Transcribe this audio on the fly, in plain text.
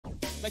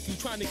like you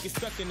trying to get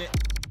stuck in it.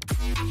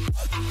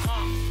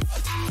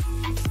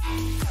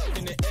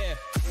 In the air.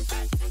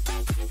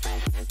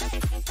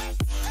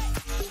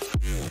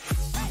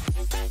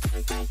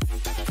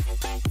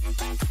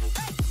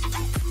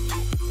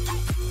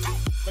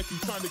 Like you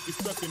trying to get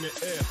stuck in the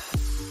air.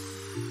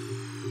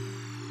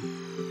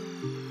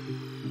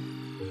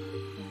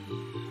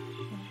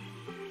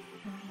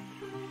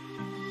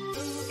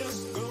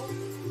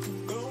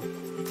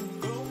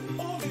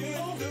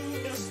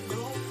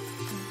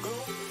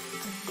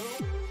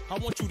 I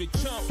want you to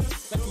jump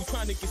like you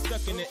trying to get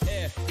stuck in the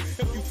air.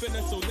 If you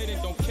feeling so lit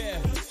and don't care,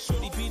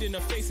 shorty beat in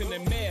the face in the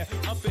mirror,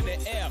 up in the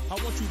air. I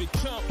want you to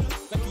jump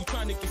like you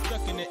trying to get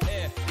stuck in the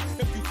air.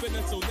 If you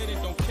feeling so lit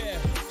and don't care,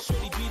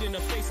 shorty beat in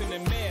the face in the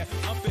mirror,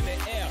 up in the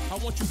air. I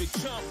want you to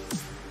jump.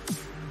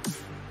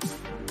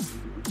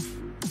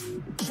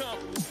 Jump.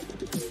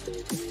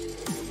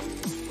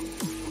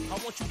 I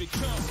want you to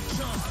jump,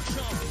 jump,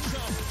 jump,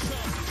 jump,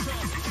 jump,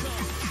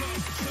 jump, jump,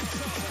 jump,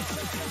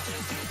 jump, jump.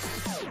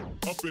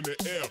 Up in the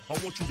air, I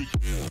want you to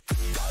jump,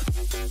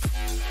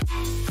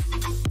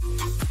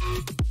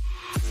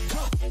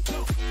 jump,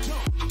 jump,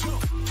 jump,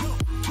 jump,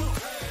 jump.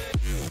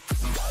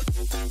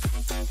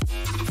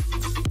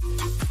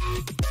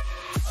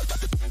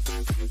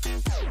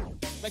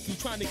 Like you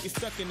trying to get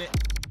stuck in it.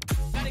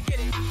 Gotta get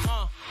it,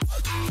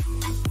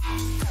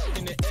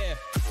 in the air.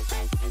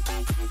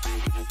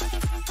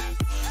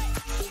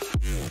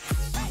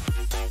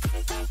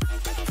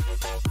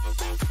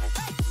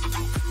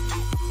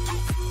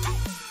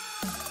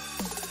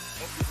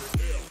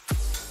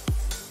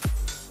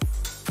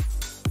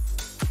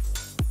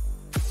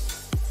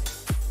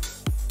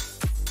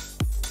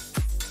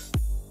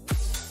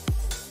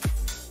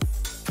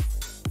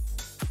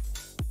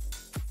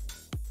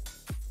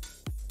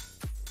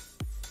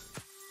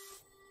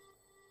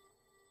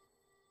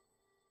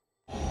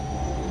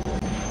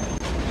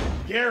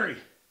 Gary!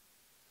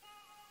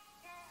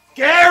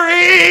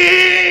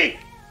 Gary!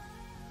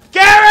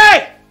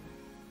 Gary!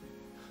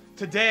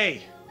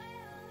 Today,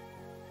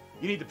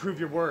 you need to prove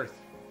your worth.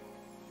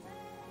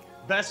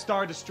 Best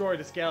Star Destroyer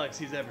this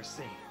galaxy's ever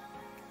seen.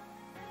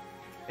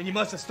 And you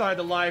must have started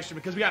the live stream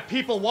because we got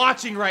people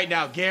watching right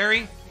now,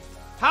 Gary.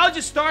 How'd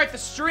you start the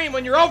stream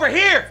when you're over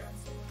here?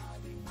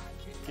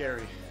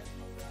 Gary,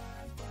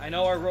 I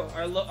know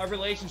our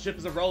relationship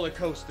is a roller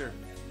coaster.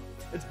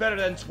 It's better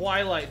than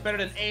Twilight, better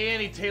than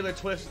any Taylor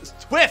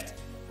Swift.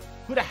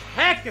 Who the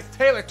heck is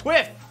Taylor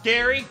Swift,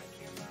 Gary?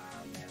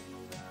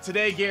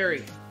 Today,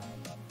 Gary,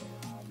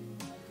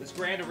 this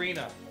grand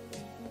arena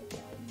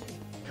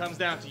comes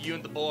down to you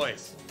and the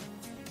boys.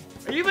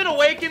 Are you even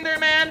awake in there,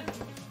 man?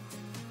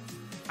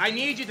 I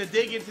need you to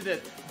dig into the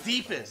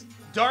deepest,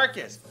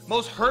 darkest,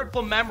 most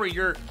hurtful memory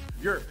your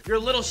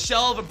little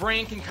shell of a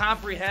brain can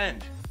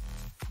comprehend.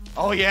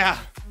 Oh yeah.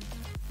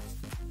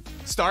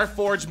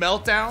 Starforge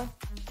meltdown?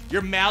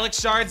 Your Malak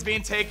shards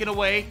being taken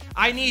away.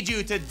 I need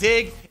you to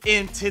dig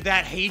into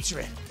that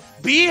hatred.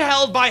 Be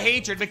held by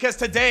hatred because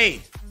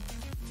today,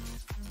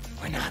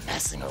 we're not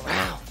messing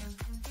around.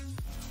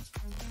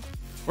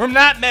 We're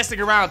not messing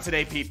around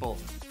today, people.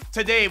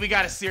 Today, we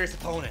got a serious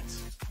opponent.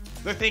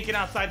 They're thinking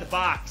outside the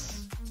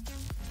box.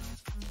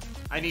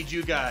 I need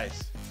you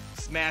guys.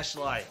 Smash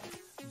like.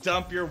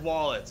 Dump your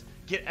wallets.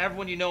 Get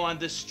everyone you know on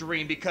this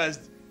stream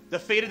because the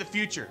fate of the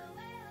future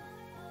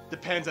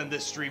depends on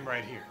this stream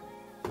right here.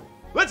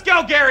 Let's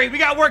go, Gary. We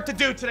got work to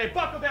do today.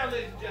 Buckle down,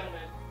 ladies and gentlemen.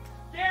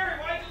 Gary,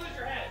 why'd you lose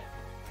your head?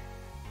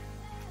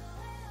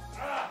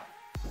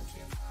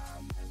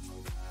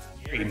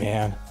 Gary,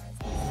 man.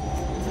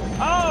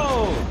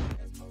 Oh!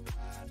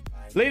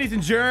 Ladies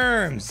and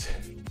germs,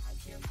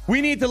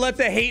 we need to let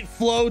the hate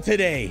flow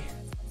today.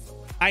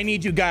 I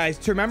need you guys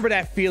to remember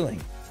that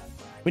feeling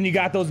when you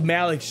got those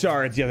Malak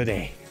shards the other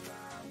day.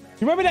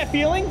 You remember that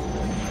feeling?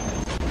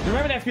 You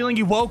remember that feeling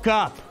you woke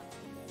up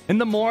in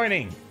the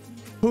morning?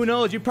 Who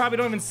knows? You probably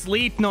don't even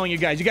sleep knowing you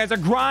guys are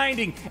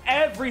grinding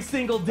every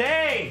single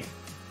day.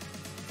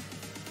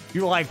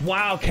 You're like,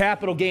 wow,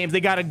 Capital Games,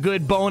 they got a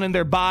good bone in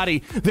their body.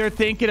 They're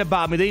thinking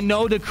about me. They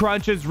know the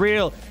crunch is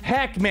real.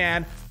 Heck,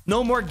 man,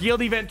 no more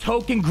guild event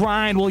token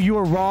grind. Well, you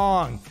were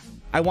wrong.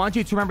 I want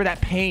you to remember that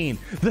pain,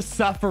 the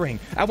suffering.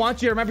 I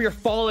want you to remember your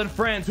fallen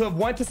friends who have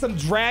went to some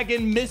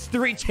dragon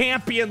mystery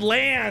champion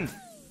land.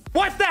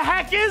 What the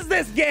heck is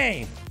this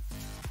game?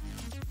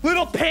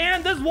 Little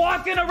pandas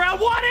walking around.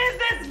 What is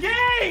this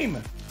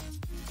game?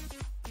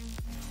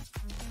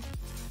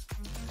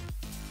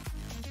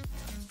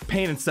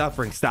 Pain and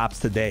suffering stops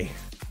today.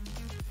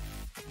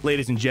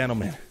 Ladies and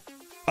gentlemen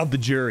of the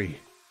jury.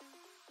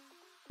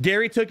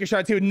 Gary took your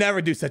shots. He would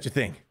never do such a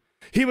thing.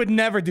 He would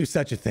never do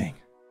such a thing.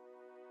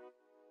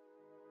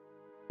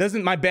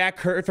 Doesn't my back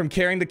hurt from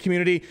carrying the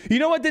community? You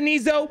know what,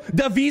 Denizo?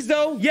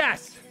 Davizo?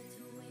 Yes.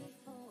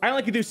 I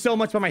only can do so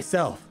much by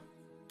myself.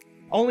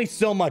 Only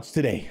so much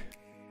today.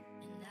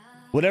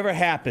 Whatever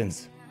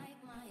happens,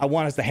 I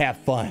want us to have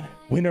fun.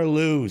 Win or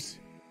lose.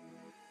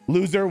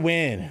 Lose or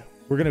win.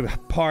 We're going to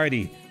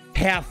party.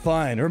 Have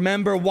fun.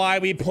 Remember why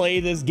we play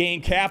this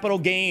game. Capital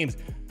Games.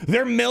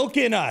 They're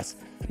milking us.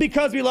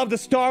 because we love the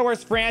Star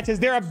Wars franchise.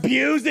 They're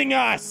abusing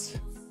us.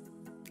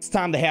 It's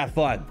time to have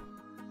fun.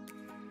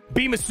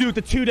 Beam a suit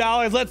to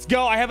 $2. Let's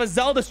go. I have a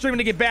Zelda stream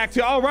to get back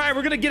to. All right,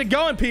 we're going to get it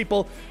going,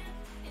 people.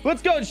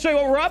 Let's go and show you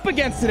what we're up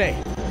against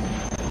today.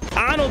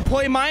 Arnold,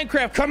 play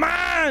Minecraft. Come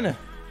on.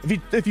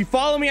 If you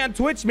follow me on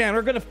Twitch, man,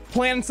 we're going to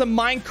plan some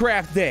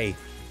Minecraft day.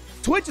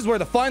 Twitch is where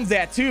the fun's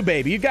at too,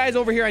 baby. You guys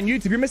over here on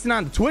YouTube, you're missing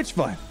on the Twitch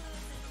fun.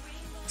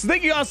 So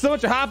thank you all so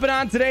much for hopping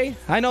on today.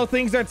 I know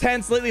things are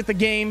tense lately at the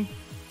game.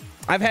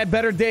 I've had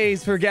better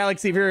days for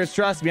Galaxy viewers.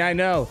 Trust me, I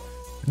know.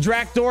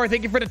 Drakdor,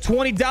 thank you for the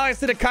 $20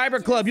 to the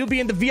Kyber Club. You'll be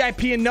in the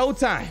VIP in no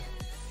time.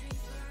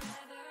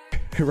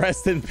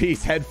 Rest in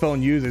peace,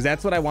 headphone users.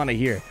 That's what I want to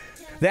hear.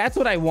 That's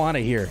what I want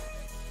to hear.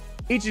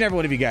 Each and every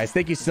one of you guys,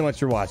 thank you so much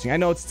for watching. I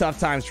know it's tough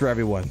times for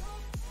everyone.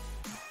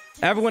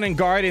 Everyone in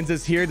Guardians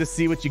is here to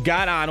see what you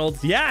got, Arnold.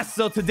 Yes,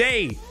 so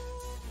today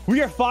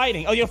we are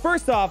fighting. Oh,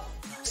 first off,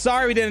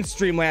 sorry we didn't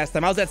stream last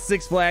time. I was at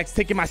Six Flags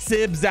taking my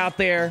sibs out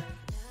there.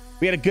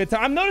 We had a good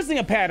time. I'm noticing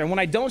a pattern. When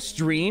I don't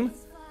stream,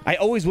 I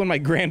always win my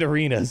Grand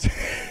Arenas.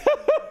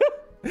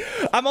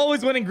 I'm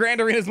always winning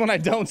Grand Arenas when I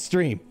don't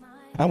stream.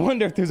 I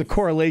wonder if there's a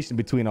correlation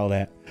between all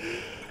that.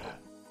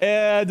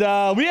 And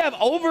we have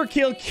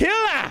Overkill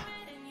Killer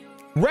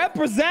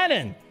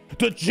representing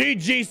the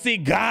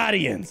GGC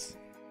Guardians.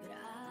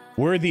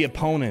 Worthy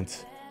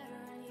opponent.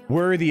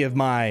 Worthy of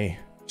my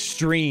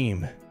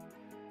stream.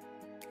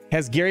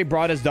 Has Gary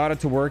brought his daughter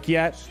to work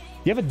yet?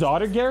 You have a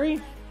daughter,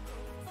 Gary?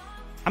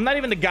 I'm not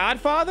even the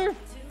godfather?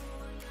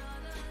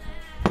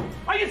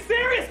 Are you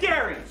serious,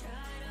 Gary?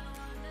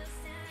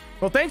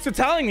 Well, thanks for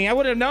telling me. I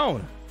would have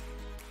known.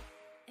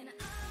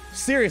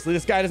 Seriously,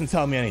 this guy doesn't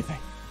tell me anything.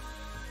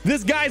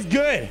 This guy's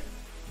good.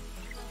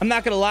 I'm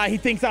not gonna lie, he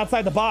thinks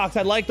outside the box.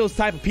 I like those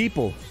type of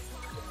people.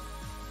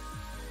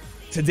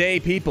 Today,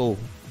 people,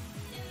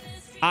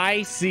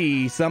 I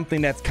see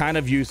something that's kind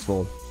of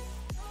useful.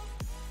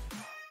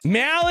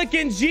 Malak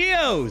and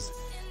GEOS.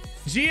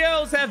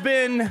 GEOS have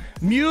been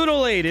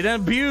mutilated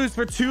and abused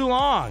for too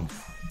long.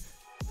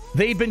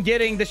 They've been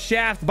getting the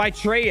shaft by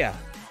TRAYA.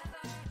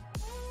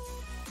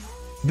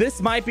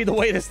 This might be the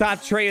way to stop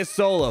TRAYA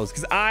solos,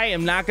 because I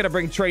am not going to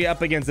bring TRAYA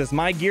up against this.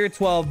 My Gear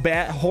 12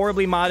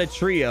 horribly modded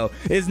trio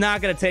is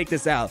not going to take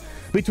this out.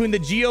 Between the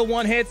Geo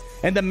 1 hits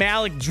and the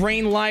Malak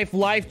drain life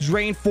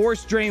drain,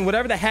 force drain,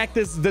 whatever the heck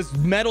this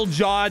metal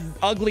jawed,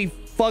 ugly,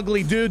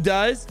 fugly dude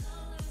does,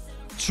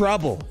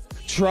 trouble.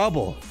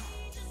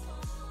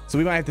 So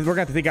we're gonna have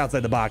to think outside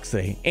the box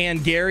today.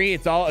 And Gary,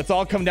 it's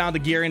all come down to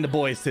Gary and the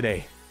boys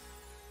today.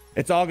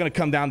 It's all gonna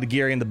come down to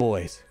Gary and the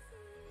boys.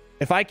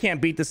 If I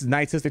can't beat this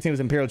Night Sister team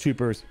with Imperial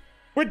Troopers,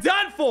 we're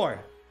done for.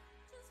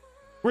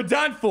 We're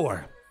done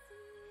for.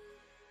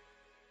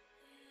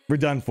 We're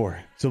done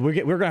for. So we're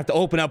gonna have to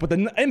open up with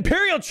an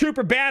Imperial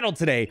Trooper battle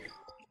today.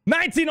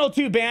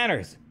 1902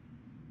 banners.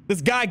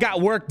 This guy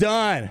got work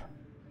done.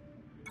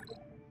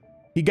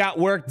 He got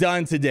work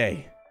done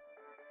today.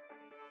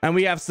 And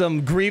we have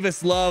some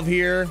Grievous love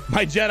here.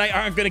 My Jedi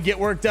aren't gonna get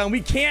work done.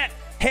 We can't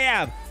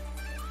have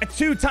a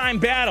two-time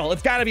battle.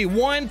 It's got to be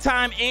one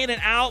time in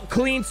and out,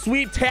 clean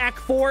sweep, tack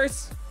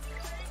force.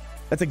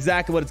 That's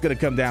exactly what it's going to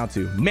come down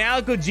to.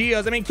 Malak or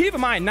GEOS. I mean, keep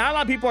in mind, not a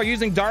lot of people are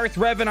using Darth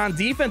Revan on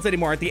defense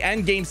anymore at the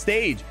end game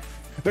stage.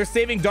 They're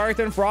saving Darth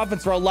Revan for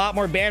offense for a lot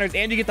more banners,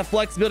 and you get the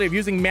flexibility of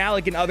using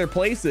Malak in other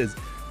places.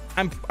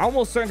 I'm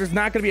almost certain there's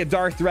not going to be a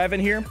Darth Revan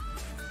here,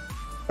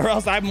 or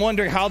else I'm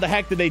wondering how the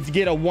heck did they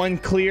get a one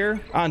clear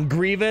on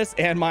Grievous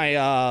and my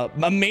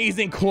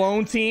amazing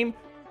clone team.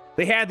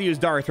 They had to use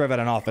Darth Revan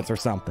on offense or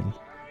something.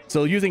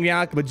 So using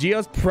Malak but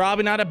GEOS,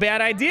 probably not a bad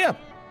idea.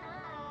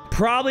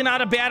 Probably not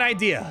a bad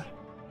idea.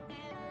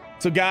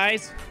 So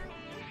guys,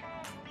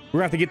 we're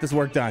gonna have to get this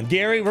work done.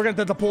 Gary, we're gonna have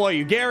to deploy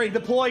you. Gary,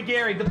 deploy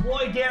Gary.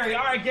 Deploy Gary.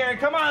 All right, Gary,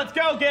 come on, let's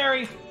go,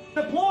 Gary.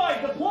 Deploy.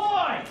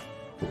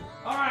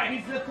 All right,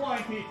 he's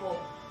deploying,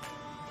 people.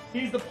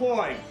 He's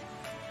deploying.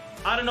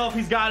 I don't know if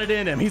he's got it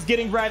in him. He's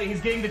getting ready.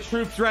 He's getting the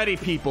troops ready,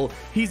 people.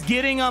 He's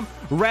getting them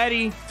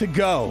ready to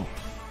go.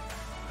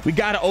 We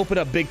got to open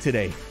up big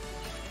today.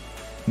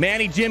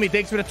 Manny Jimmy,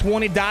 thanks for the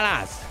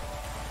 $20.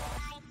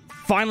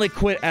 Finally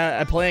quit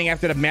playing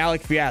after the Malak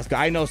fiasco.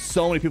 I know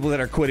so many people that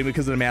are quitting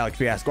because of the Malak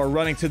fiasco, or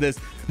running to this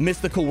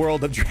mystical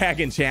world of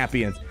Dragon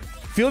Champions.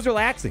 Feels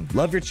relaxing.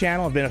 Love your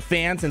channel. I've been a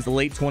fan since the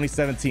late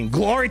 2017.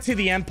 Glory to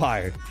the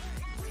Empire.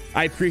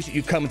 I appreciate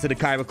you coming to the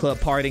Kyber Club,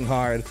 partying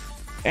hard.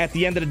 At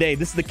the end of the day,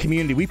 this is the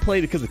community. We play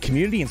because of the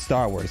community and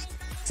Star Wars.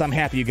 So I'm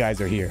happy you guys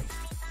are here.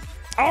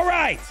 All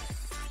right.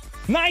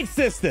 Night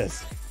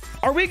Sisters.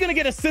 Are we going to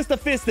get a Sister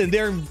Fistin?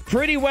 They're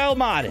pretty well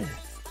modded.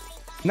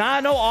 Nah,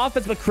 no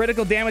offense, but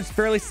critical damage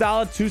fairly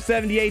solid.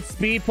 278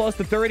 speed plus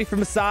the 30 for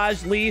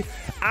massage lead.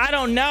 I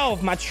don't know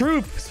if my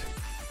troops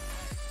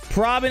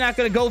probably not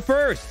going to go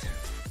first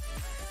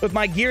with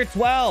my Gear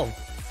 12.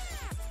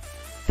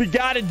 We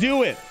got to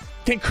do it.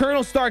 Can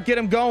Colonel Stark get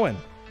him going?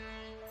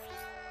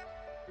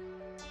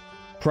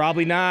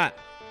 Probably not.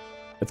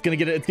 It's going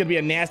to be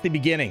a nasty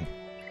beginning.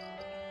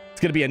 It's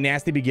going to be a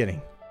nasty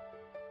beginning.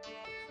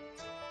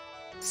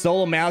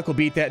 Solo Malak will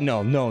beat that.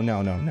 No.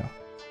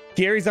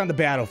 Gary's on the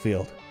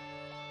battlefield.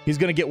 He's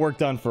going to get work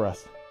done for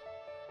us.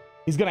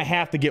 He's going to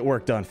have to get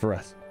work done for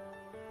us.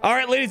 All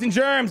right, ladies and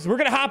germs, we're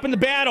going to hop into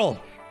battle.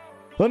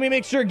 Let me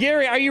make sure.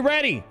 Gary, are you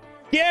ready?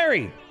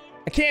 Gary,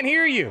 I can't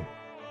hear you.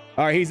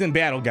 All right, he's in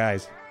battle,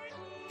 guys.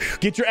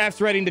 Get your Fs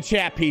ready in the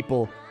chat,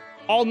 people.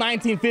 All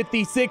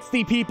 1950,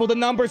 60 people, the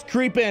number's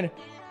creeping.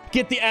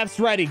 Get the Fs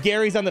ready.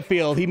 Gary's on the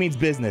field. He means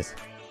business.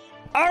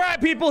 All right,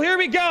 people, here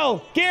we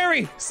go.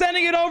 Gary,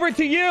 sending it over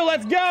to you.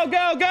 Let's go,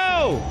 go,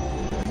 go.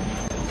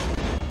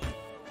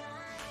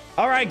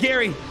 All right,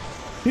 Gary.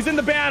 He's in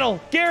the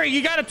battle. Gary,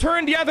 you got to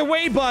turn the other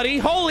way, buddy.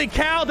 Holy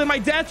cow, did my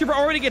death trooper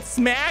already get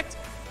smacked?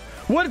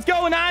 What's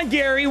going on,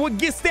 Gary? What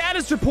get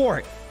status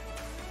report?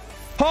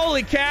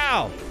 Holy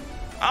cow.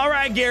 All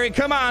right, Gary,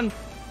 come on.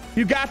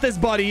 You got this,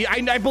 buddy.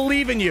 I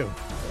believe in you.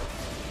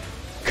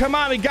 Come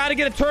on, we got to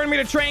get a turn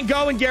meter train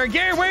going, Gary.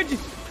 Gary,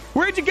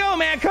 where'd you go,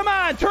 man? Come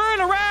on, turn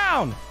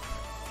around.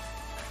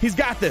 He's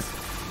got this.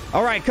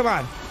 All right, come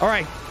on. All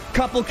right,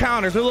 couple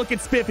counters. We're looking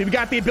spiffy. We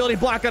got the ability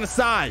block on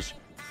Asajj.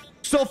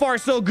 So far,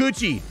 so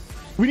Gucci.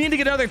 We need to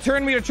get another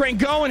turn meter train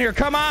going here.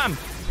 Come on.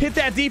 Hit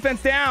that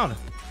defense down.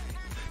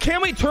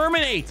 Can we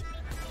terminate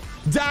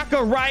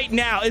Daka right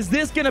now? Is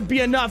this going to be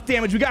enough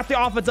damage? We got the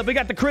offense up. We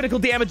got the critical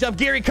damage up.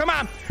 Gary, come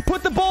on.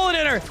 Put the bullet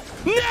in her.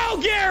 No,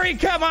 Gary.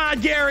 Come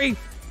on, Gary.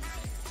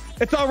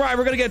 It's all right.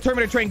 We're going to get a turn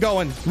meter train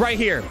going right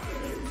here.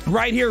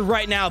 Right here,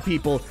 right now,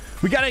 people.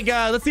 We got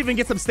to, let's see if we can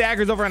get some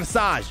staggers over on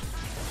Asajj.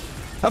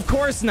 Of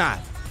course not.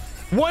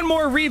 One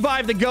more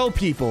revive to go,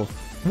 people.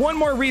 One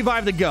more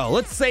revive to go.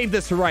 Let's save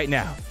this for right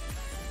now.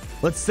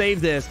 Let's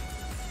save this.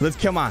 Let's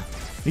come on.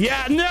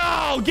 Yeah,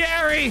 no,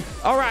 Gary.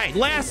 All right,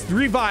 last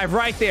revive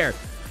right there.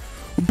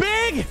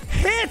 Big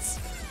hits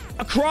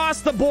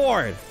across the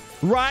board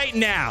right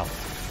now.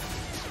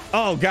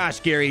 Oh,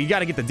 gosh, Gary, you got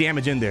to get the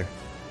damage in there.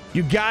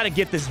 You got to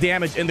get this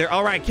damage in there.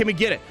 All right, can we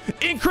get it?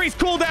 Increase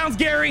cooldowns,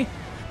 Gary.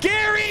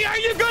 Gary, are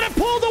you going to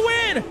pull the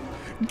win?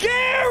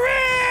 Gary!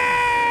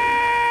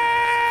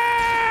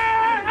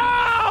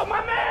 Oh,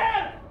 my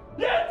man!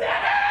 You did it!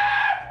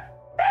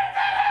 You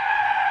did it!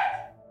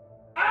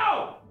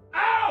 Ow!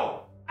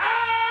 Ow!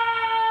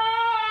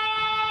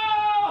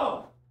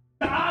 Ow!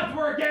 The odds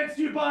were against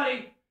you,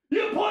 buddy.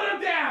 You put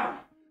him down.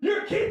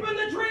 You're keeping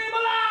the dream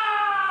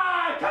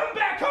alive. Come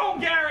back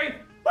home, Gary.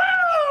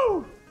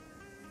 Woo!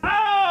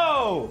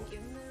 Oh!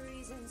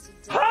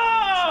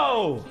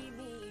 Oh!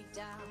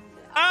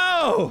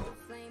 Oh!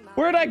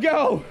 Where'd I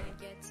go?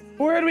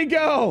 Where'd we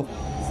go?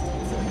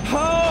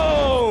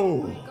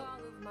 Oh!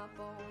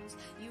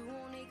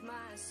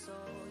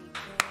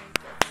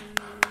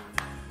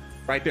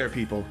 Right there,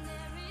 people.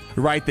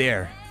 Right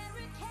there.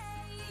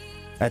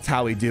 That's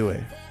how we do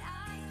it.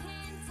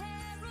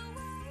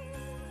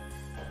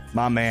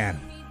 My man.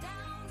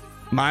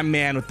 My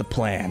man with the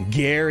plan.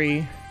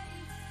 Gary.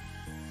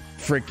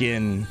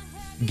 Freaking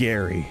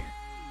Gary.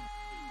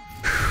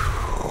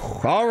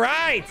 All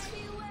right.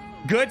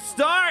 Good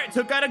start.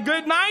 Took out a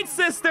good night,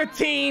 sister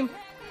team.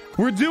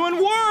 We're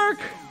doing work.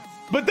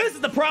 But this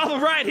is the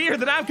problem right here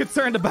that I'm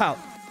concerned about.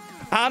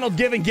 Arnold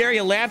giving Gary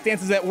a lap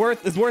dance is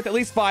worth at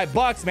least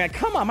 $5, man.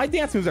 Come on, my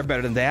dance moves are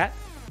better than that.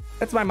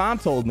 That's what my mom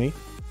told me.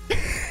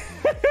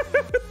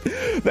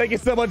 Thank you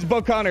so much,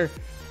 Book Hunter.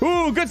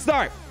 Ooh, good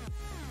start.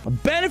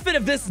 Benefit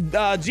of this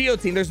Geo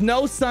team, there's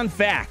no Sun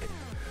Fac.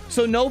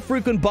 So no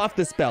frequent buff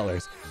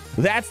dispellers.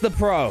 That's the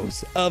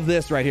pros of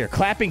this right here.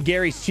 Clapping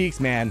Gary's cheeks,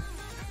 man.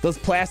 Those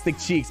plastic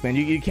cheeks, man.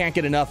 You can't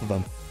get enough of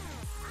them.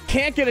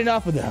 Can't get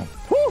enough of them.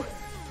 Whew.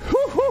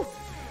 Whew, whew.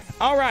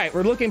 All right,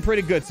 we're looking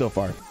pretty good so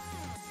far.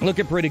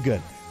 Looking pretty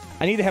good.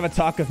 I need to have a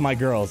talk with my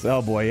girls.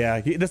 Oh boy,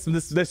 yeah.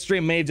 This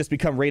stream may have just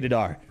become rated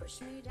R.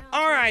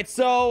 All right,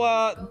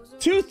 so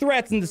two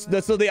threats in this.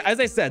 So as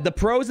I said, the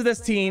pros of this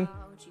team,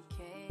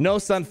 no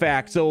Sun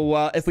Fac.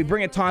 So if we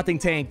bring a taunting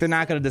tank, they're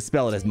not going to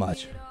dispel it as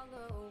much.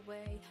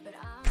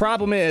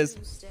 Problem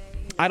is,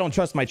 I don't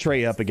trust my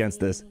TRAYA up against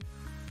this.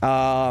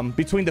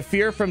 Between the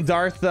fear from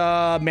Darth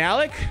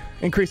Malak,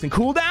 increasing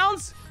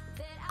cooldowns,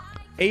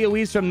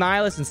 AoEs from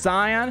Nihilus and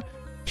Scion.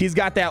 He's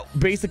got that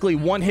basically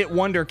one-hit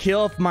wonder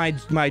kill if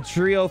my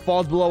trio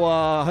falls below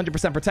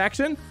 100%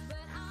 protection.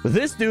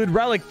 This dude,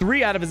 Relic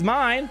 3 out of his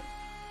mind.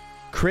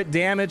 Crit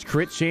damage,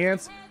 crit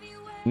chance.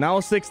 No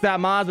 6-stat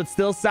mods, but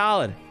still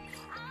solid.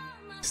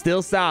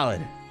 Still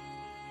solid.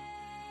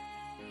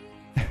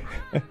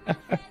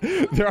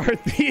 There are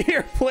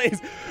theater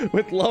plays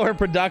with lower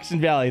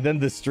production value than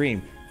the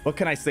stream. What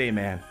can I say,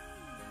 man?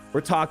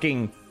 We're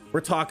talking,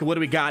 what do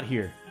we got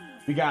here?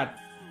 We got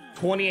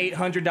 $2,800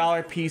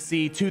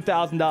 PC,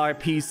 $2,000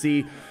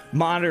 PC,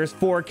 monitors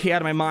 4K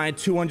out of my mind,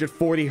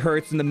 240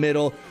 hertz in the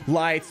middle,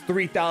 lights,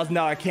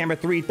 $3,000 camera,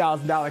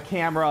 $3,000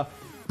 camera,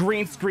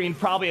 green screen,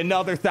 probably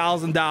another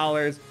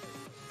 $1,000.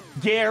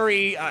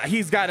 Gary,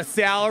 he's got a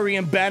salary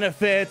and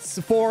benefits,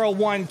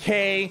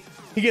 401k.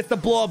 He gets to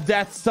blow up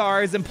Death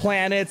Stars and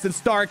planets and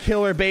Star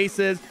Killer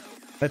bases.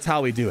 That's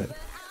how we do it.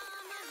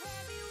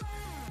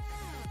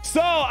 So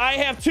I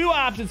have two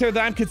options here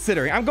that I'm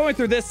considering. I'm going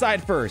through this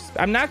side first.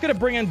 I'm not going to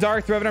bring in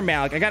Darth Revan or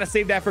Malak. I got to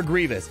save that for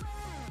Grievous.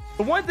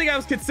 But one thing I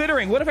was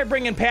considering, what if I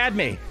bring in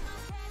Padme?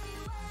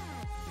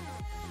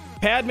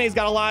 Padme's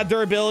got a lot of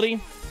durability.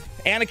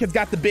 Anakin's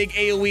got the big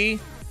AoE.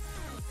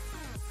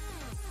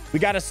 We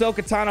got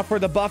Ahsoka Tano for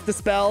the buff to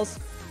spells.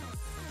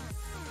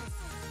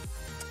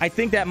 I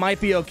think that might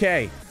be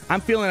okay.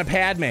 I'm feeling a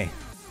Padme.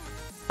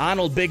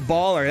 Arnold, big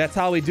baller. That's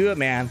how we do it,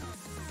 man.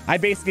 I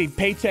basically,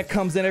 paycheck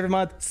comes in every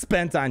month,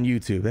 spent on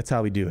YouTube. That's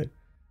how we do it.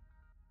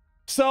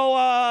 So,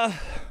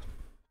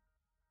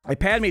 my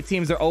Padme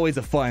teams are always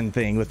a fun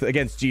thing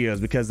against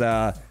Geos because,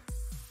 I'm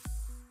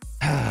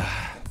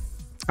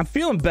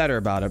feeling better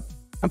about it.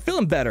 I'm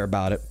feeling better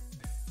about it.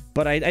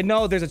 But I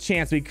know there's a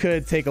chance we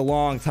could take a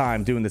long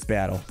time doing this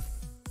battle.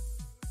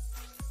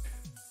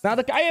 Now,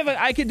 look,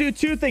 I could do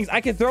two things. I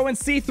could throw in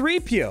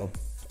C-3PO.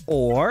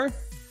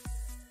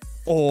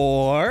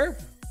 Or,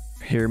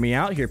 hear me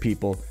out here,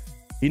 people.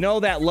 You know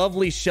that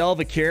lovely shell of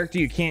a character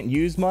you can't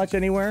use much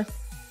anywhere?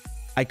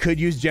 I could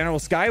use General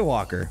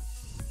Skywalker.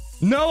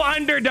 No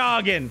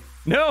underdogging.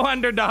 No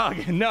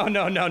underdogging. No.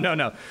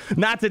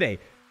 Not today.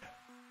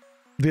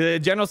 The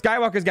General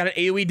Skywalker's got an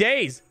AoE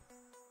daze.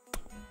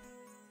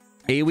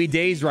 AoE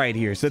daze right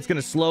here. So it's going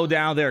to slow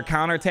down their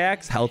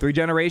counterattacks, health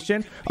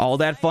regeneration, all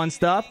that fun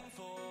stuff.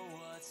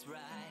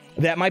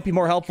 That might be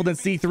more helpful than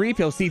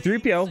C-3PO.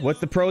 C-3PO, what's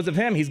the pros of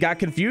him? He's got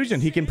confusion.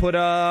 He can put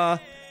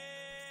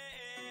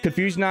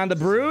confusion on the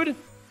Brood.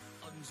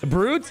 The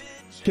Brute.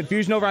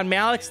 Confusion over on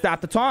Malak.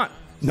 Stop the taunt.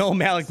 No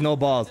Malak, no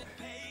balls.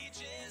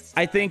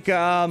 I think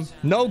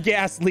no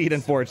gas lead,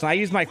 unfortunately. I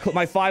use my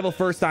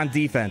 501st on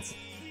defense.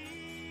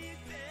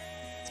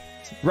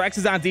 Rex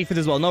is on defense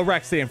as well. No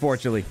Rex today,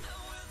 unfortunately.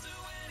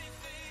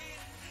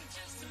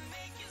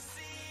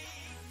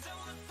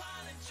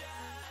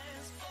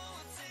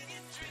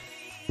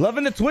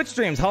 Loving the Twitch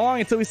streams. How long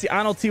until we see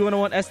Arnold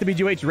T101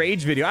 SWGoH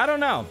rage video? I don't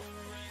know.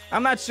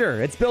 I'm not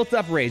sure. It's built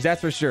up rage,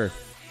 that's for sure.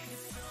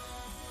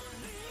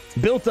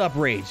 Built up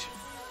rage.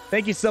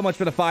 Thank you so much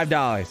for the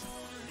 $5.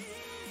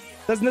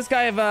 Doesn't this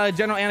guy have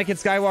General Anakin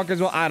Skywalker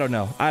as well? I don't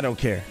know. I don't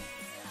care.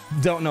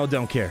 Don't know,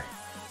 don't care.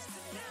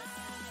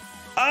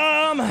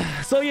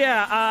 So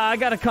yeah, I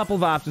got a couple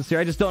of options here.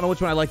 I just don't know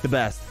which one I like the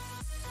best.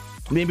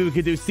 Maybe we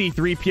could do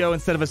C-3PO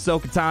instead of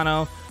Ahsoka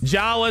Tano.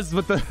 Jawas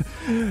with the...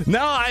 No,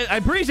 I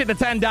appreciate the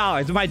 $10.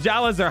 But my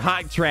Jawas are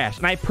hot trash.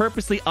 And I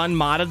purposely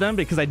unmodded them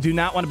because I do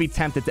not want to be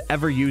tempted to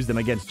ever use them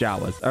against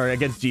Jawas. Or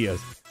against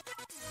Geos.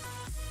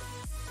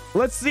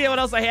 Let's see what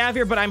else I have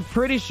here. But I'm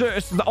pretty sure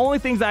the only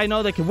things that I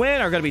know that can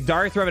win are going to be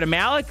Darth, Revan, and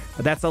Malak.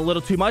 But that's a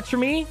little too much for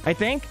me, I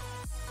think.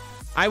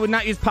 I would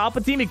not use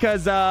Palpatine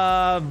because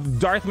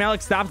Darth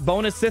Malak stops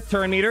bonus Sith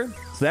turn meter.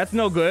 So that's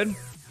no good.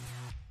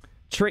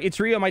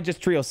 Trio might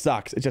just trio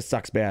sucks. It just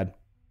sucks bad.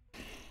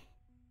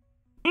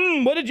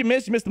 What did you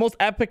miss? You missed the most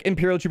epic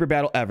Imperial Trooper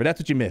battle ever. That's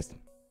what you missed.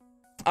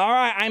 All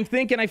right, I'm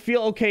thinking I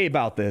feel okay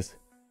about this.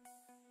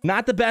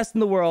 Not the best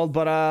in the world,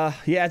 but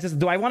yeah, it's just,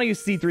 do I want to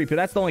use C-3PO?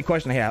 That's the only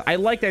question I have. I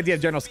like the idea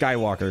of General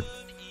Skywalker.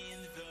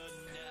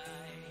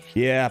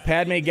 Yeah,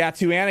 Padme got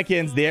two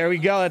Anakins. There we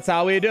go. That's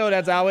how we do.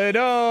 That's how we do.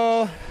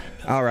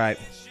 All right.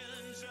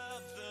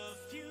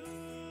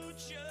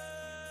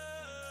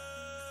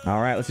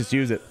 All right, let's just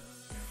use it.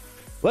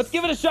 Let's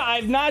give it a shot.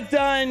 I've not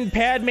done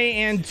Padme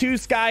and two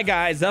Sky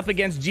Guys up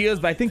against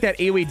Geos, but I think that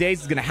AoE daze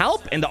is going to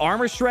help. And the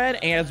armor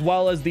shred, as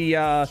well as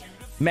the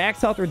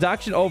max health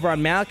reduction over on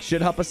Malak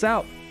should help us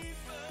out.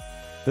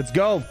 Let's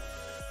go.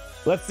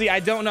 Let's see. I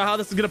don't know how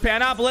this is going to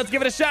pan out, but let's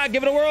give it a shot.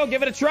 Give it a whirl.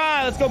 Give it a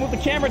try. Let's go move the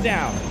camera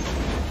down.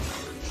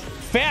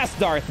 Fast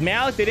Darth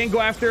Malak. They didn't go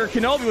after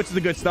Kenobi, which is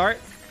a good start.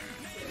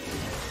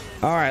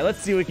 All right, let's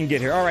see what we can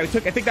get here. All right,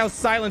 I think that was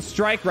Silent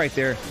Strike right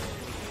there.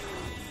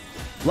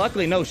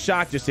 Luckily, no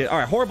shock just hit. All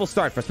right, horrible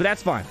start for us, but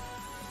that's fine.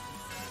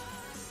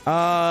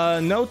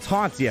 No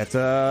taunts yet.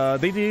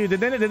 Did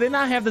they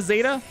not have the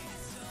Zeta?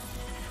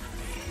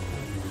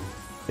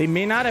 They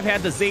may not have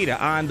had the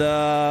Zeta on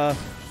the...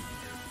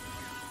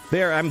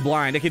 There, I'm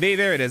blind. Okay,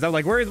 there it is. I was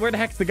like, where the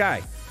heck's the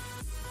guy?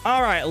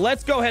 All right,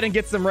 let's go ahead and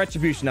get some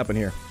Retribution up in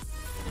here.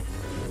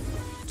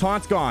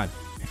 Taunt's gone.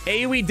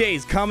 AoE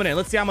daze coming in.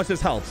 Let's see how much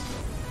this helps.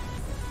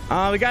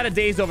 We got a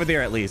daze over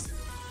there at least.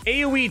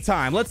 AoE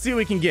time. Let's see what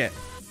we can get.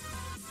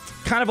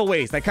 Kind of a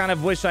waste. I kind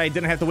of wish I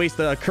didn't have to waste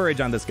the courage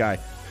on this guy.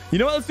 You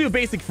know what? Let's do a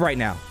basic for right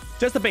now.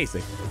 Just a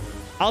basic.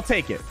 I'll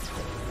take it.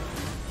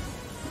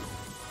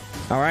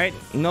 All right.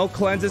 No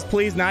cleanses,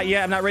 please. Not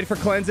yet. I'm not ready for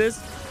cleanses.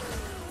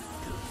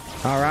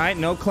 All right.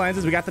 No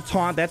cleanses. We got the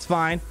taunt. That's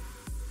fine.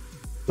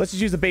 Let's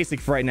just use the basic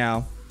for right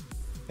now.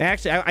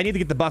 Actually, I need to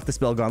get the buff to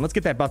spell going. Let's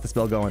get that buff to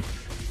spell going.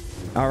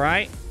 All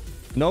right.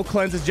 No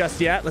cleanses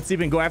just yet. Let's see if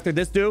we can go after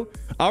this dude.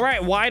 All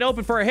right. Wide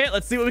open for a hit.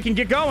 Let's see what we can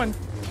get going.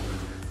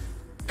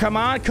 Come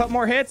on, couple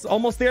more hits.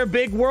 Almost there.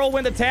 Big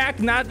whirlwind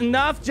attack. Not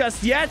enough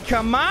just yet.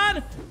 Come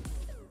on.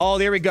 Oh,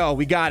 there we go.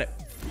 We got it.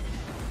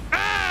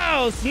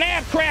 Oh,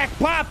 snap, crack,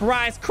 pop,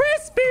 Rice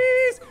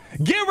Krispies.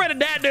 Get rid of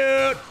that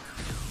dude.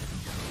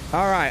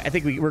 All right. I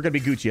think we're going to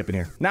be Gucci up in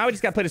here. Now we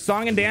just got to play the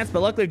song and dance,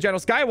 but luckily with General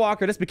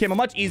Skywalker, this became a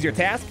much easier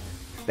task.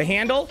 The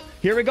handle.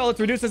 Here we go.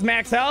 Let's reduce his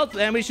max health,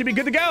 and we should be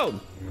good to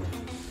go.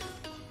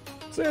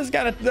 So just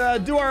gotta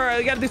do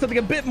something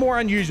a bit more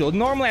unusual.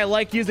 Normally I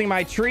like using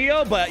my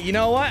trio, but you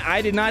know what?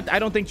 I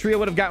don't think trio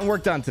would have gotten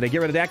work done today.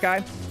 Get rid of that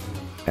guy.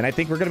 And I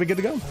think we're gonna be good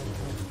to go.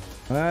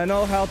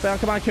 No health down.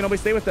 Come on, Kenobi,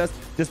 stay with us.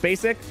 Just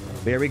basic.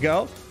 There we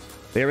go.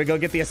 There we go.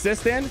 Get the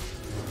assist in.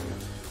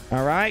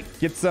 All right.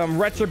 Get some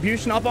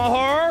retribution up on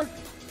her.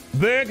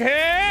 Big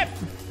hit.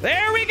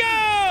 There we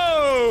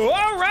go.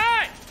 All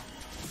right.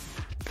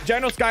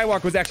 General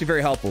Skywalker was actually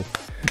very helpful.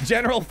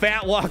 General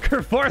Fat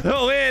Walker for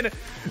the win.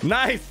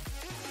 Nice.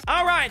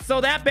 All right.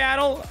 So that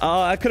battle,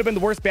 that could have been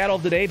the worst battle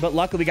of the day, but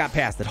luckily we got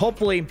past it.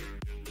 Hopefully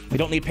we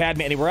don't need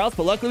Padme anywhere else,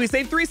 but luckily we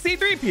saved 3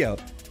 C-3PO.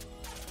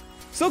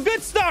 So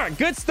good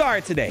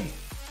start today.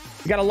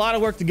 We got a lot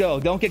of work to go.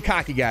 Don't get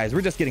cocky, guys.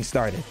 We're just getting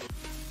started.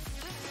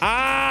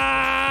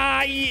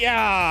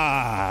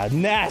 Yeah.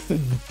 Nasty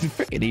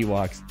freaking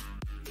Ewoks.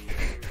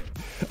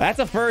 That's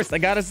a first, I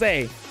gotta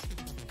say.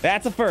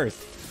 That's a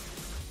first.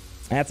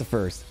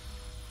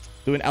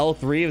 Doing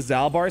L3 of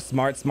Zalbar.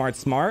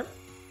 Smart.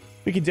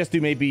 We could just do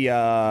maybe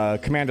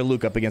Commander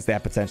Luke up against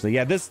that potentially.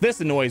 Yeah,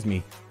 this annoys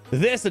me.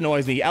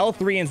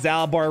 L3 and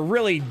Zalbar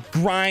really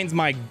grinds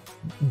my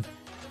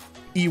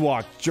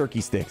Ewok jerky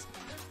sticks.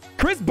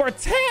 Chris Barte,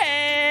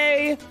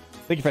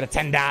 thank you for the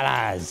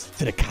 $10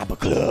 to the Kappa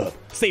Club.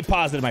 Stay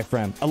positive, my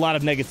friend. A lot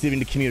of negativity in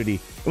the community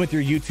and with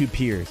your YouTube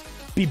peers.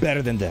 Be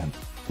better than them.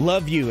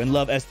 Love you and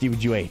love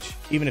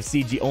SWGoH, even if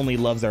CG only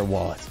loves our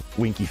wallets.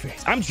 Winky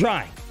face. I'm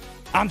trying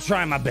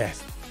my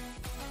best.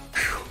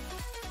 Whew.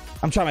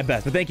 I'm trying my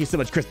best, but thank you so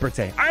much, Chris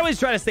Berte. I always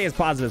try to stay as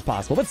positive as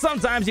possible, but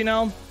sometimes, you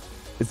know,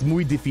 it's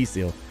muy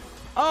difícil.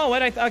 Oh,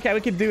 okay, we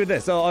could do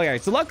this. So, okay,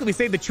 so luckily we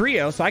saved the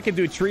trio, so I could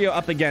do a trio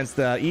up against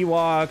the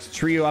Ewoks,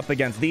 trio up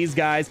against these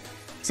guys.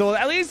 So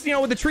at least, you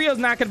know, the trio's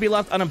not going to be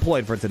left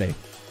unemployed for today.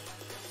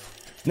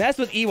 And that's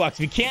with Ewoks.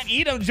 If you can't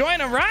eat them, join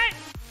them, right?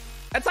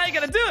 That's how you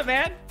got to do it,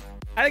 man.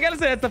 I got to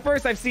say, that's the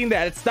first I've seen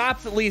that. It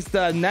stops at least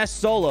Nest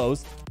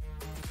solos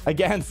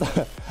against...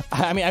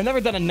 I mean, I've never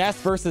done a Nest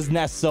versus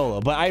Nest solo,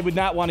 but I would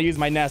not want to use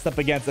my Nest up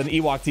against an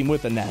Ewok team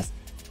with a Nest.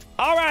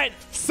 All right,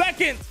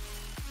 second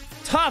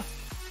tough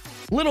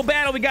little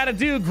battle we got to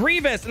do.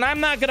 Grievous, and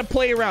I'm not going to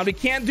play around. We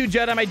can't do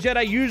Jedi. My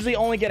Jedi usually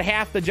only get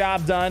half the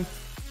job done.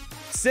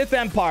 Sith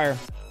Empire.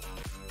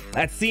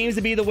 That seems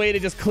to be the way to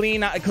just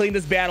clean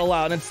this battle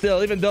out. And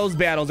still, even those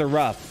battles are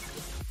rough.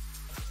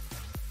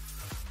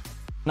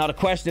 Now the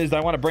question is, do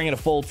I want to bring in a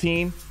full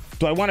team?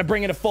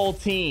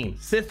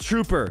 Sith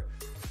Trooper.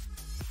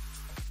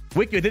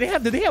 Wicket.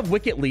 Did they have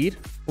Wicket lead?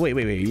 Wait.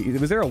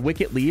 Was there a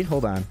Wicket lead?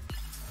 Hold on.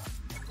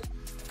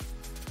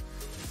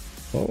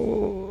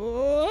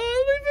 Oh.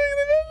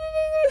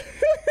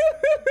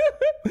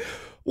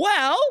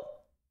 Well,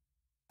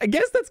 I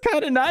guess that's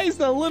kind of nice.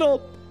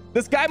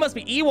 This guy must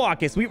be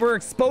Ewokist. We were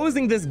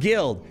exposing this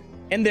guild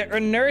and their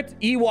inert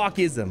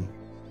Ewokism.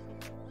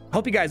 I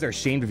hope you guys are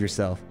ashamed of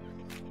yourself.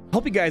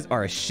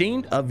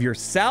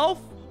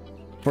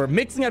 For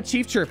mixing up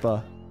Chief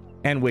Chirpa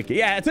and Wicket.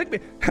 Yeah, it took me.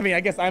 I mean, I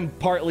guess I'm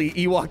partly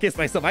Ewokist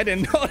myself. I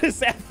didn't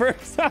notice at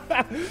first.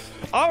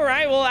 All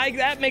right, well,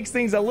 that makes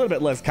things a little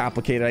bit less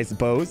complicated, I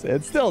suppose.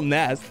 It's still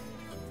Nest.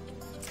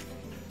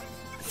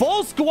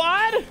 Full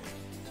squad,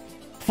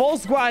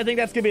 I think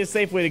that's going to be a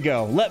safe way to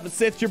go. Let the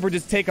Sith Trooper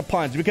just take a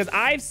punch, because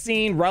I've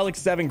seen Relic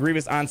 7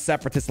 Grievous on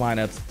Separatist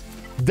lineups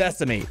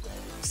decimate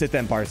Sith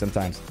Empire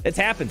sometimes. It's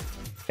happened.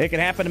 It can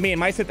happen to me, and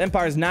my Sith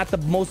Empire is not the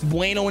most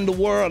bueno in the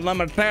world, let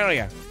me tell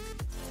you.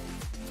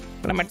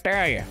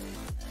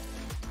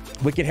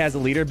 Wicket has a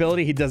leader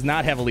ability. He does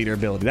not have a leader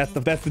ability. That's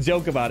the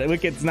joke about it.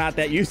 Wicket's not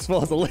that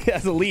useful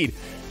as a lead.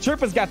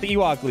 Chirpa's got the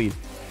Ewok lead.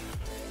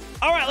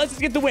 All right, let's just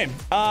get the win.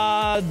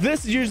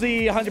 This is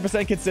usually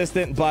 100%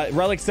 consistent, but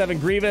Relic 7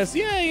 Grievous,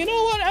 yeah, you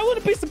know what? I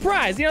wouldn't be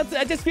surprised. You know,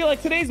 I just feel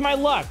like today's my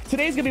luck.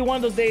 Today's going to be one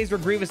of those days where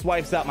Grievous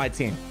wipes out my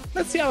team.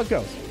 Let's see how it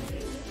goes.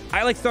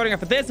 I like starting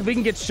off with this. If we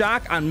can get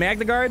Shock on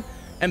Magna Guard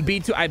and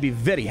B2, I'd be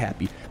very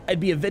happy. I'd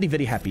be very,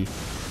 very happy.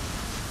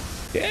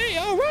 Hey,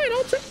 all right,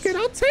 I'll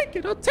take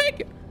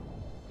it.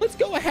 Let's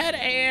go ahead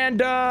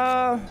and,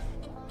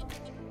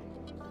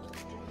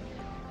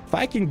 if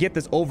I can get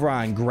this over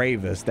on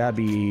Grievous, that'd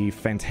be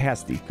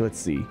fantastic. Let's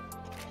see.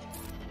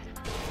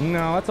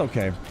 No, that's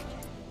okay.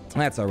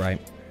 That's all right.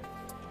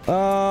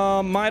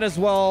 Might as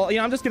well, you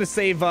know, I'm just gonna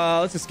save,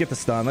 let's just get the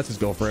stun. Let's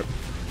just go for it.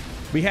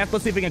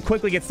 Let's see if we can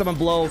quickly get someone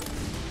below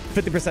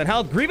 50%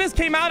 health. Grievous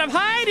came out of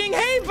hiding.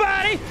 Hey,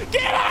 buddy,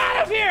 get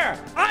out of here.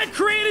 I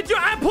created you.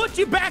 I put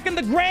you back in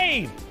the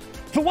grave.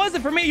 If it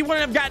wasn't for me, you wouldn't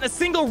have gotten a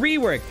single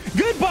rework.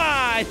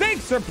 Goodbye.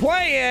 Thanks for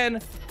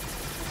playing.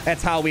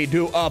 That's how we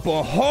do up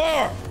a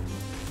whore.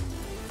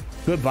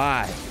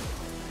 Goodbye.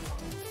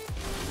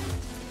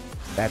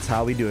 That's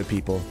how we do it,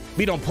 people.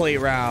 We don't play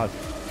around.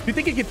 You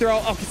think you can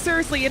throw... Oh,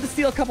 seriously, you had to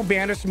steal a couple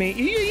banners from me?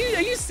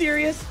 Are you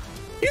serious?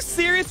 You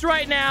serious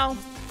right now?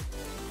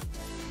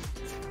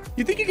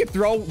 You think you could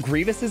throw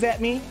Grievous's at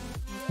me?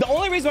 The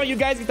only reason why you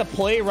guys get to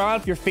play around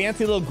with your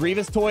fancy little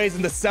Grievous toys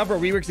and the several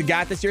reworks you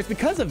got this year is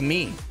because of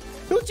me.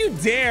 Don't you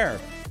dare.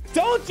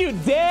 Don't you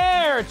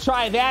dare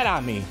try that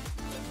on me.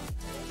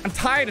 I'm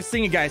tired of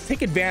seeing you guys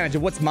take advantage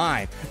of what's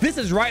mine. This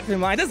is rightfully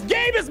mine. This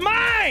game is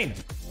mine!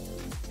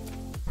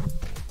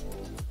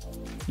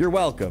 You're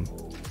welcome.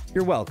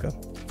 You're welcome.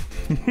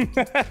 All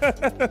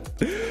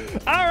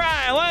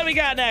right, what do we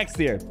got next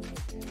here?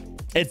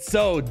 It's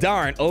so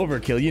darn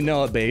overkill. You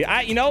know it, baby.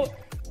 You know,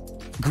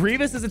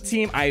 Grievous is a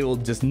team I will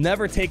just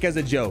never take as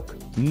a joke.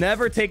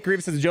 Never take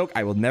Grievous as a joke.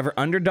 I will never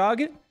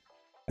underdog it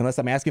unless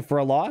I'm asking for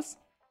a loss.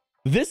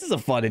 This is a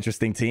fun,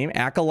 interesting team.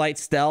 Acolyte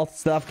stealth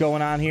stuff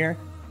going on here.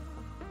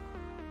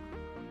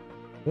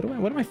 What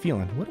am I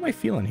feeling? What am I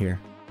feeling here?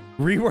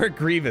 Rework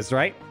Grievous,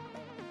 right?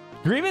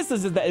 Grievous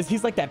is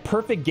he's like that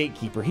perfect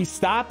gatekeeper. He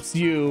stops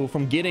you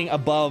from getting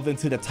above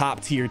into the top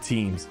tier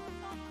teams.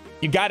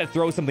 You got to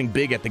throw something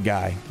big at the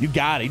guy. You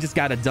just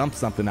got to dump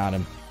something on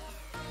him.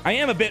 I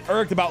am a bit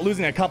irked about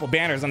losing a couple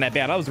banners on that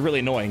bat. That was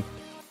really annoying.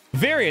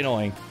 Very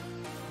annoying.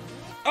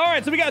 All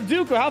right, so we got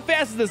Dooku. How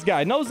fast is this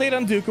guy? No Zeta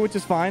on Dooku, which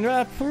is fine.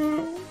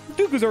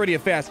 Dooku's already a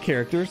fast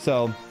character,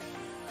 so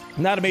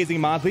not amazing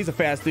mod. He's a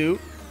fast dude.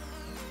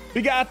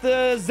 We got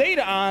the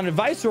Zeta on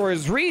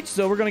Viceroy's Reach,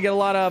 so we're going to get a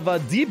lot of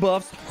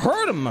debuffs.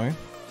 Hurt him, man.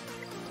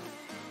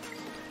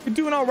 We're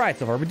doing all right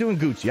so far. We're doing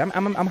Gucci.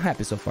 I'm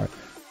happy so far.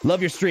 Love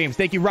your streams.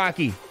 Thank you,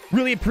 Rocky.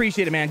 Really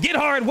appreciate it, man. Get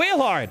hard,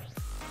 whale hard.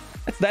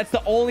 That's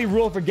the only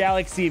rule for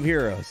Galaxy of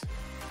Heroes.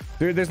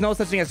 There's no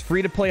such thing as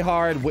free to play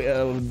hard.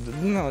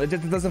 No, it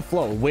just doesn't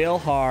flow. Whale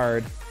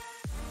hard,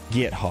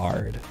 get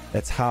hard.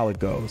 That's how it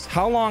goes.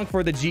 How long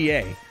for the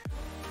GA?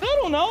 I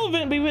don't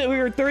know. We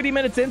were 30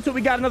 minutes into it.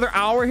 We got another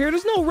hour here.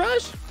 There's no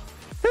rush.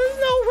 There's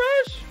no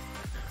rush.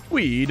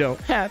 We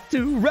don't have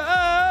to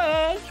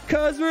rush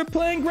because we're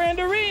playing Grand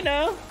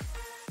Arena.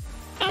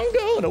 I'm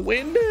going to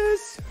win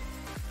this.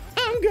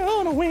 I'm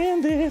going to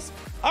win this.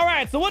 All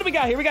right, so what do we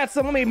got here? We got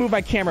some. Let me move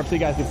my camera up so you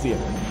guys can see it.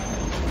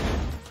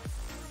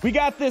 We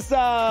got this. We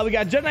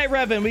got Jedi Knight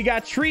Revan. We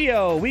got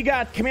Trio. We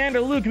got Commander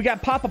Luke. We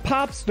got Papa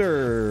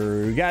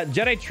Popster. We got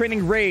Jedi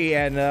Training Rey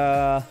and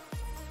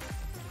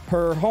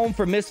her home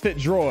for misfit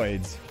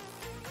droids.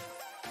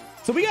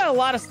 So we got a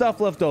lot of stuff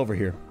left over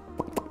here.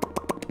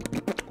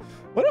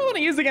 What do I want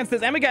to use against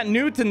this? And we got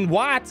Newton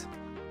Watt.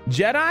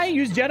 Jedi?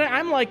 Use Jedi?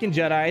 I'm liking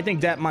Jedi. I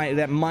think that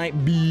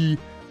might be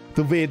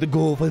the way to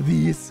go for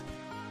this.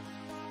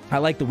 I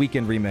like the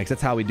weekend remix.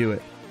 That's how we do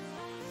it.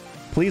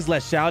 Please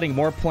less shouting,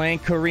 more playing.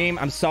 Kareem,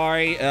 I'm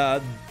sorry.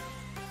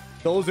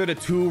 Those are the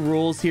two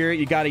rules here.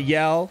 You got to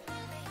yell.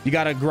 You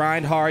got to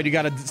grind hard. You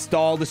got to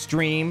stall the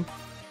stream.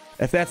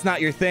 If that's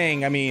not your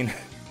thing, I mean,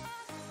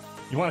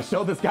 you want to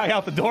show this guy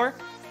out the door?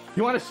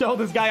 You want to show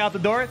this guy out the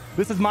door?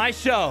 This is my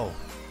show.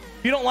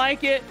 If you don't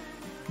like it,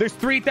 there's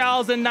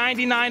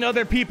 3,099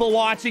 other people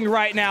watching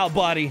right now,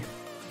 buddy.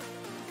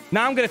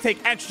 Now I'm going to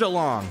take extra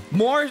long.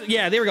 More,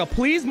 yeah, there we go.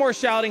 Please more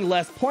shouting,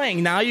 less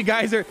playing. Now you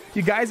guys are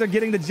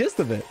getting the gist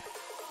of it.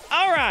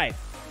 All right.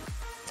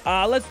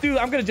 I'm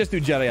going to just do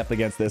Jedi up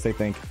against this, I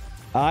think.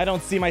 I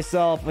don't see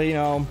myself, you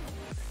know,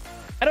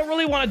 I don't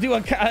really want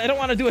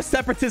to do a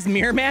Separatist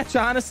mirror match,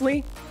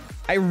 honestly.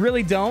 I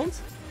really don't.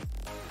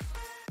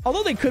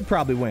 Although they could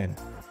probably win.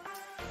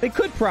 They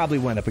could probably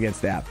win up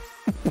against that.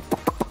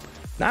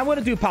 Now I want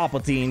to do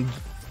Palpatine.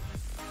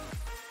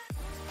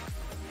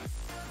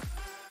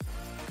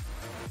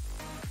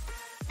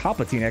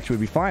 Palpatine actually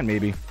would be fine,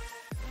 maybe.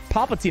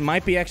 Palpatine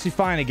might be actually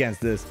fine against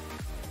this.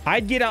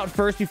 I'd get out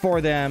first before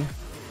them.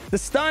 The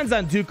stuns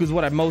on Dooku is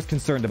what I'm most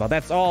concerned about.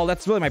 That's all.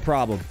 That's really my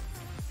problem.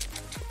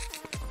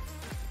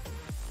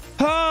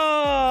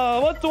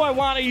 Oh, what do I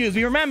want to use?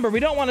 Remember, we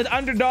don't want to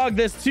underdog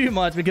this too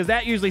much because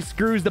that usually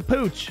screws the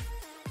pooch.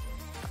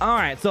 All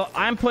right, so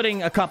I'm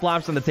putting a couple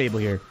options on the table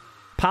here.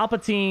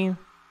 Palpatine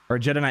or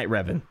Jedi Knight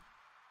Revan.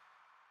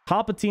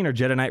 Palpatine or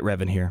Jedi Knight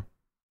Revan here.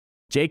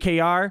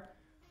 JKR.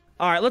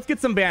 All right, let's get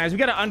some banners. We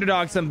got to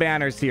underdog some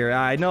banners here.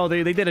 I know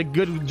they did a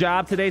good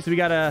job today, so we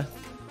got to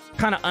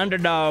kind of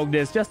underdog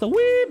this just a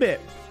wee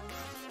bit.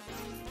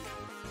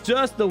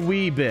 Just a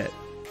wee bit.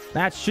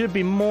 That should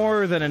be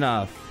more than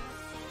enough.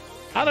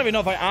 I don't even know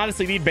if I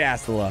honestly need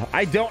Bastila.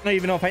 I don't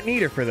even know if I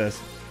need her for this.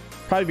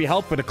 Probably be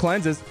helpful to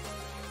cleanses.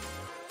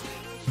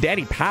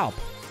 Daddy Palp.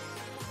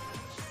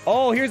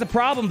 Oh, here's a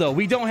problem, though.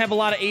 We don't have a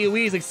lot of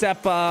AoEs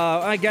except,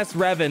 I guess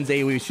Revan's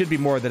AoE should be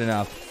more than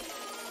enough.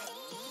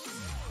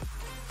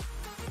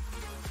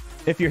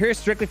 If you're here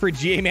strictly for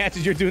GA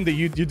matches, you're doing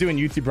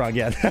YouTube wrong.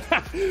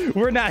 Yeah.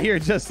 We're not here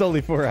just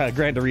solely for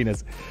Grand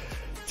Arenas.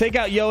 Take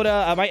out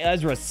Yoda. My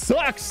Ezra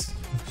sucks.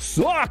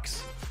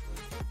 Sucks.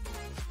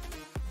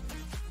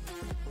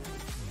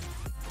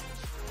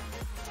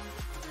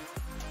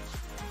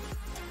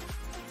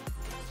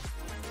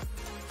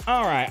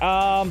 All right.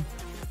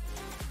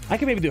 I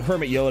can maybe do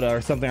Hermit Yoda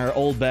or something, or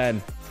Old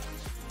Ben.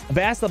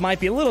 Basta might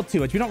be a little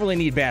too much. We don't really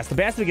need Basta.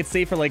 Basta we could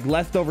save for like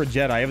leftover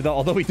Jedi,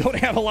 although we don't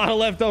have a lot of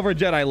leftover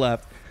Jedi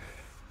left.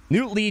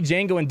 Newt, Lee,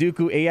 Django, and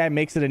Dooku AI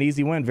makes it an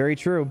easy win. Very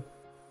true.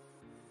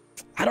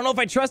 I don't know if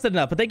I trust it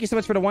enough, but thank you so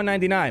much for the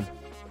 199.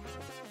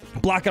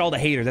 Block out all the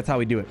haters. That's how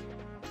we do it.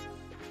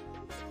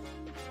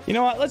 You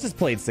know what? Let's just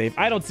play it safe.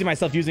 I don't see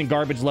myself using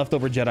garbage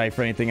leftover Jedi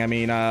for anything. I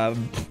mean,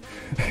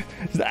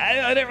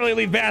 I didn't really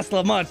leave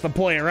Bastila much to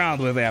play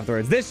around with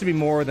afterwards. This should be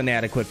more than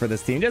adequate for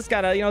this team. Just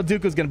gotta, you know,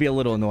 Dooku's gonna be a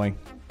little annoying.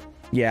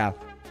 Yeah.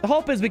 The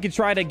hope is we can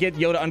try to get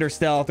Yoda under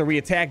stealth, or we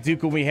attack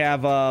Dooku when we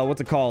have,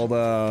 what's it called?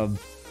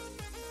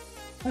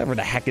 Whatever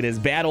the heck it is.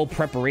 Battle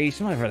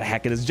preparation, whatever the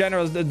heck it is.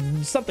 General,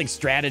 something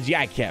strategy.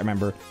 I can't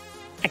remember.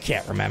 I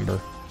can't remember.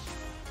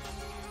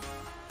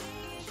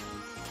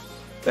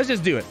 Let's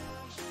just do it.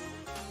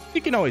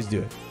 You can always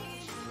do it.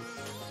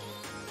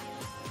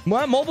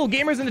 What? Mobile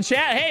gamers in the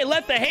chat? Hey,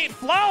 let the hate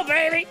flow,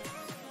 baby!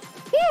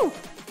 Woo! Woo, woo,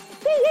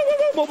 woo,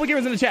 woo! Mobile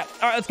gamers in the chat.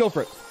 All right, let's go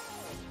for it.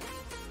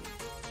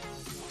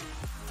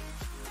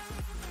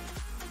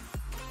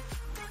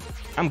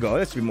 I'm going.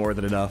 That should be more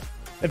than enough.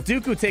 If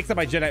Dooku takes up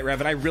my Jedi Knight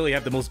Revan, I really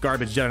have the most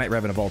garbage Jedi Knight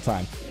Revan of all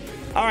time.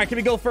 All right, can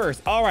we go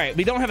first? All right,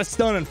 we don't have a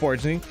stun,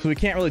 unfortunately, so we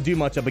can't really do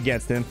much up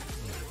against him.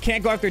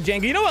 Can't go after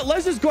Jango. You know what?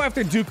 Let's just go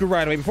after Dooku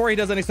right away before he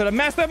does any sort of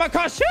master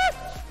Makasha.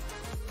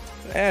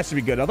 That should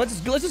be good.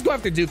 Let's just go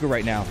after Dooku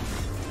right now.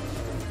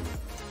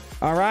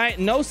 All right,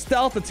 no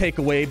stealth to take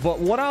away, but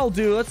what I'll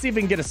do, let's see if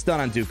we can get a stun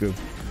on Dooku.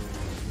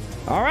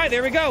 All right,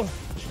 there we go.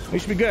 We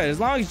should be good. As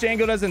long as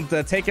Jango doesn't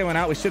take anyone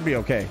out, we should be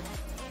okay.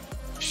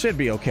 Should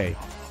be okay.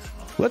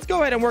 Let's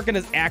go ahead and work on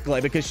his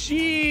Acolyte because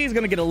she's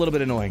going to get a little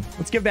bit annoying.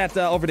 Let's give that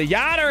over to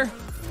Yaddar.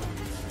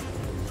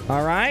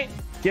 All right.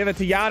 Give it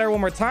to Yaddar one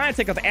more time.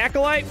 Take out the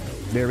Acolyte.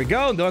 There we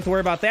go. Don't have to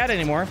worry about that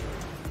anymore.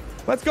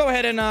 Let's go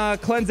ahead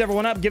and cleanse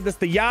everyone up. Give this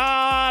to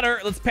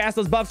Yaddar. Let's pass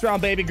those buffs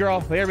around, baby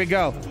girl. There we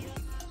go.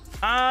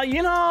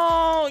 You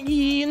know.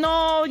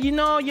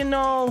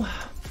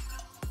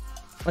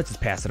 Let's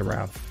just pass it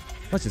around.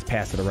 Let's just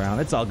pass it around.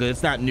 It's all good.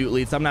 It's not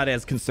Newtly, so I'm not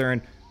as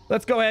concerned.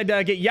 Let's go ahead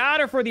and get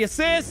Yaddar for the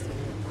assist.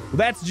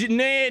 That's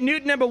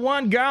Newt number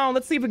 1 gone.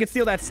 Let's see if we can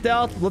steal that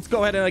stealth. Let's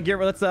go ahead and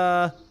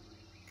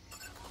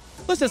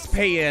let's just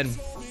pay in.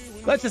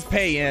 Let's just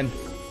pay in.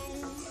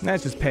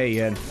 Let's just pay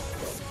in.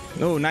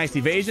 Oh, nice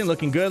evasion.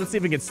 Looking good. Let's see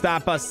if we can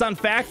stop Sun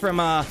Fac from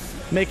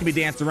making me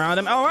dance around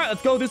him. All right,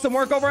 let's go do some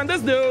work over on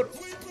this dude.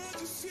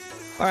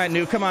 All right,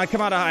 Newt, come on,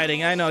 come out of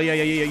hiding. I know, yeah.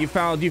 You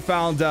found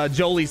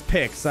Jolie's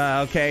picks.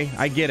 Okay,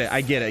 I get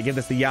it. Give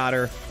this to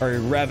Yaddar or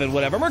Revan,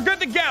 whatever. We're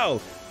good to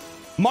go.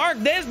 Mark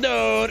this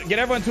dude. Get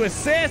everyone to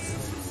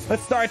assist.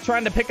 Let's start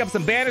trying to pick up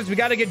some banners. We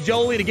got to get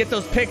Jolie to get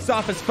those pics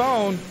off his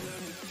phone.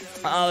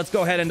 Let's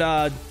go ahead and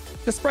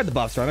just spread the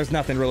buffs around. There's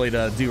nothing really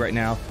to do right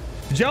now.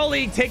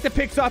 Jolie, take the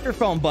pics off your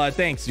phone, bud.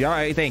 Thanks. All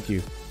right, thank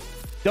you.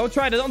 Don't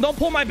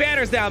pull my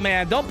banners down,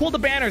 man. Don't pull the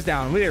banners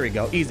down. There we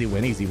go. Easy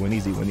win.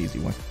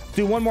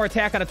 Do one more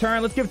attack on a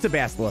turn. Let's give it to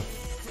Bastila.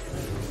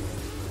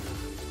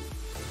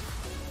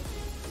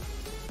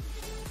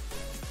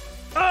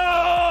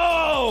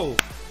 Oh!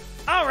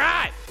 All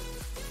right.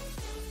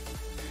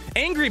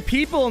 Angry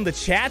people in the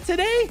chat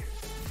today?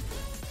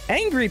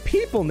 Angry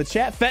people in the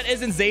chat. Fett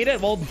isn't Zeta?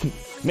 Well,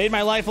 made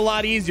my life a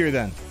lot easier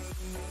then.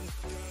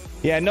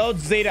 Yeah, no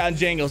Zeta on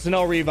Jango, so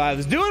no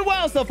revives. Doing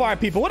well so far,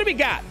 people. What do we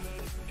got?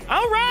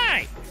 All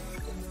right.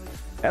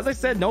 As I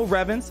said, no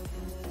Revans.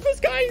 This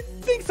guy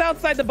thinks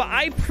outside the box.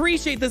 I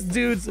appreciate this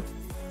dude's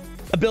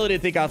ability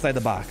to think outside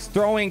the box.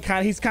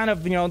 He's kind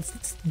of, you know,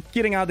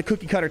 getting out of the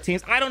cookie cutter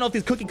teams. I don't know if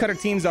these cookie cutter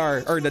teams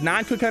or the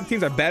non-cookie cutter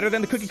teams are better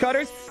than the cookie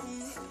cutters,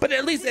 but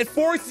at least it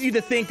forces you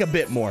to think a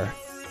bit more.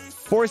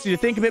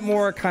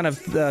 Kind of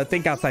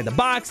think outside the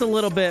box a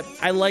little bit.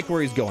 I like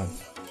where he's going.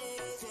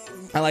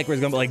 But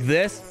like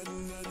this,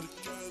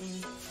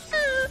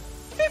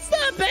 it's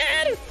not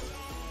bad.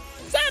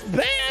 It's not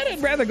bad.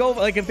 I'd rather go,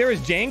 like, if there was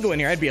Jango in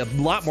here, I'd be a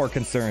lot more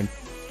concerned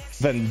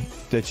than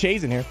the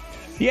Chase in here.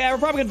 Yeah, we're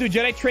probably going to do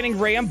Jedi training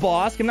Rey and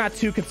Bosk. I'm not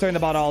too concerned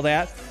about all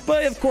that.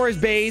 But, of course,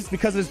 Baze,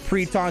 because of his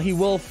pre-taunt, he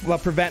will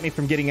prevent me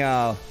from getting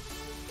a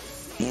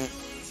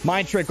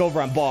mind trick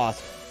over on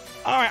Bosk.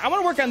 All right, I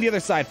want to work on the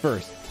other side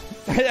first.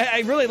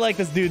 I really like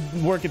this dude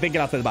thinking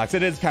outside the box.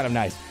 It is kind of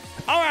nice.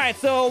 All right,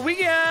 so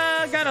we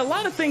got a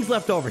lot of things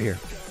left over here.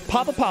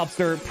 Papa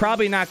Popster,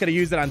 probably not going to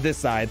use it on this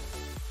side.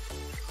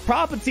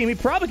 Palpatine, we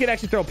probably could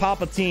actually throw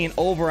Palpatine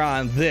over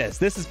on this.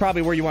 This is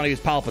probably where you want to use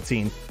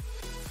Palpatine.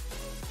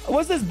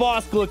 What's this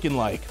Bosk looking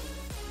like?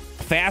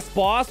 Fast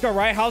Bosk, all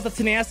right. How's the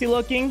tenacity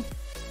looking?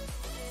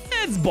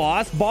 It's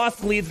Bosk.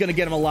 Bosk lead's going to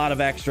get him a lot of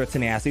extra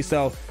tenacity,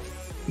 so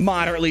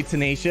moderately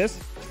tenacious.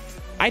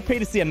 I'd pay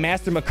to see a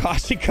Master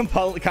Makashi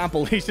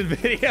compilation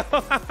video.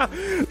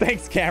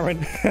 Thanks,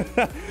 Cameron.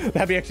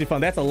 That'd be actually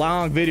fun. That's a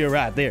long video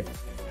right there.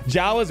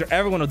 Jawas or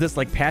everyone will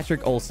dislike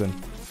Patrick Olson.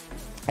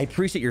 I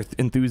appreciate your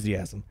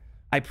enthusiasm.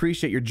 I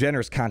appreciate your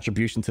generous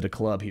contribution to the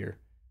club here.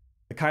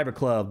 The Kyber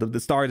Club, the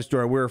Star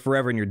Destroyer, we're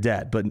forever in your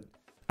debt. But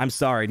I'm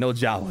sorry, no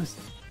Jawas.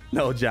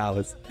 No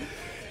Jawas.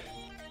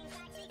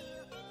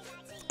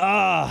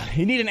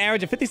 You need an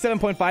average of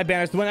 57.5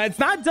 banners to win. It's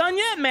not done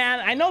yet, man.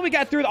 I know we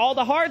got through all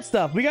the hard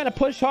stuff. We got to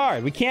push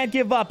hard. We can't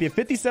give up. You have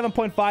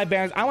 57.5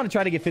 banners. I want to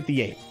try to get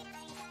 58.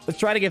 Let's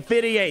try to get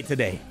 58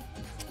 today.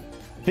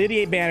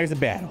 58 banners a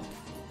battle.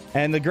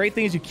 And the great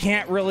thing is you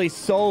can't really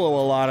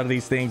solo a lot of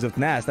these things with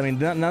Nest. I mean,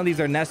 none of these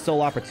are Nest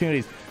solo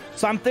opportunities.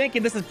 So I'm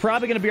thinking this is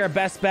probably going to be our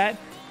best bet.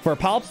 for a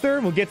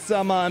Palpster. We'll get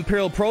some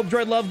Imperial Probe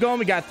Droid love going.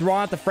 We got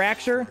Thrawn at the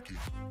Fracture.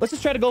 Let's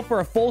just try to go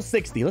for a full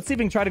 60. Let's see if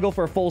we can try to go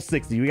for a full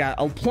 60. We got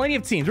plenty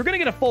of teams. We're going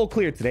to get a full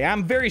clear today.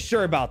 I'm very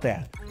sure about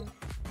that.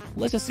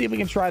 Let's just see if we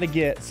can try to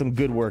get some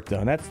good work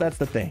done. That's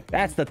the thing.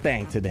 That's the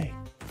thing today.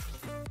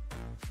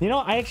 You know,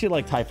 I actually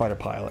like TIE Fighter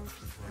Pilot.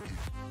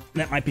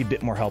 That might be a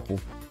bit more helpful.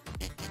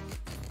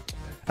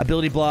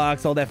 Ability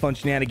blocks, all that fun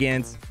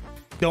shenanigans.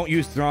 Don't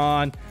use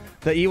Thrawn.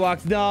 The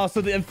Ewoks, no.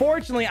 So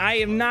unfortunately, I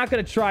am not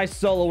going to try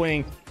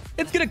soloing.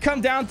 It's going to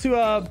come down to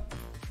a...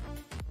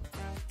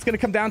 It's going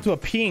to come down to a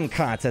peeing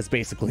contest,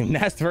 basically.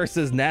 Nest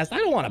versus Nest. I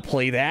don't want to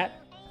play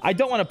that. I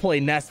don't want to play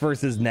Nest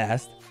versus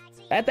Nest.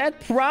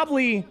 That's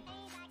going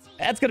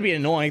to be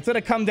annoying. It's going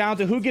to come down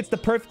to who gets the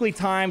perfectly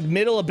timed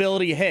middle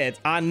ability hit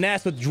on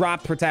Nest with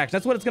drop protection.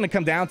 That's what it's going to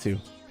come down to.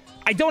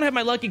 I don't have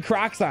my Lucky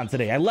Crocs on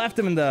today. I left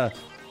them in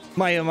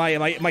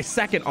my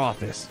second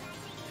office.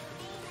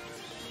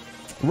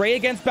 Rey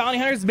against Bounty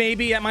Hunters,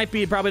 maybe. That might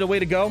be probably the way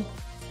to go.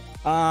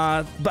 But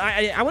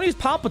I want to use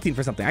Palpatine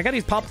for something. I got to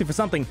use Palpatine for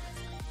something.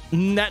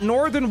 That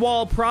northern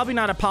wall, probably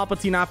not a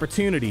Palpatine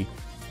opportunity.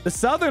 The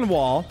southern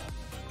wall,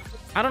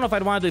 I don't know if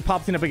I'd want to do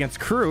Palpatine up against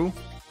crew.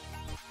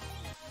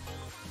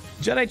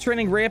 Jedi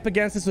training Rey up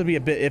against this would be a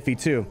bit iffy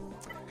too.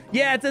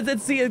 Yeah,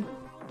 let's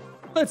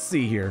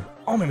see here.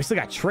 Oh man, we still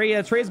got Traya.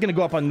 Traya's gonna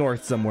go up on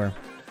north somewhere.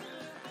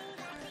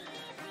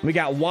 We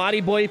got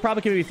Waddy Boy.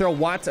 Probably can maybe throw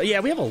Watts.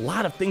 Yeah, we have a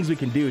lot of things we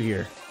can do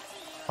here.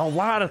 A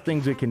lot of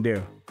things we can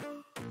do.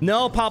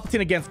 No Palpatine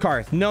against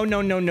Karth. No.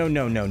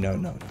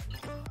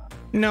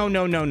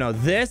 No.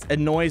 This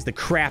annoys the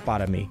crap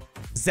out of me.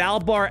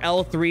 Zalbar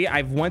L3.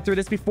 I've went through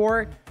this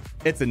before.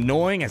 It's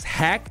annoying as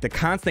heck. The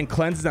constant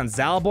cleanses on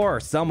Zalbar or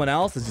someone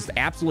else is just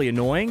absolutely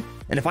annoying.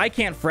 And if I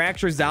can't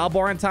fracture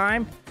Zalbar in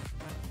time,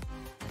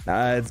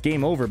 it's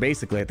game over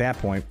basically at that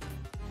point.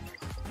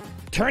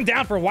 Turn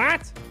down for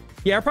what?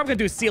 Yeah, we're probably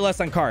gonna do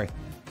CLS on Karth.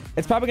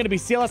 It's probably gonna be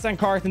CLS on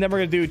Karth, and then we're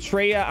gonna do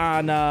Traya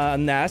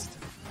on Nest.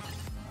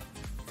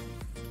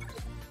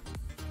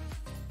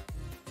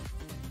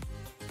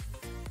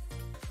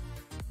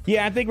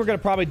 Yeah, I think we're going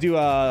to probably do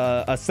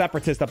a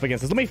Separatist up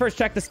against us. Let me first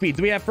check the speed.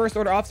 Do we have First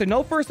Order Officer?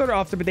 No First Order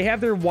Officer, but they have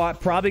their Watt.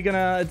 Probably going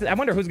to... I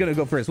wonder who's going to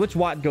go first. Which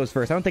Watt goes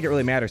first? I don't think it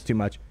really matters too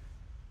much.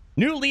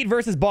 New lead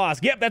versus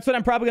boss. Yep, that's what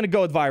I'm probably going to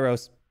go with,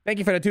 Viros. Thank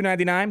you for the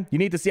 $2.99. You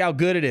need to see how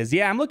good it is.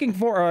 Yeah, I'm looking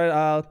for...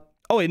 oh,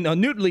 wait, no,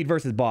 Newt lead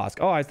versus boss.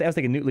 Oh, I was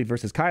thinking Newt lead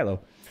versus Kylo.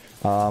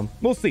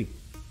 We'll see.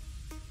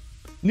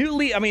 Newt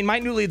lead... I mean, my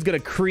Newt lead's going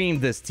to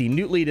cream this team.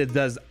 Newt lead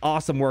does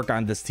awesome work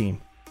on this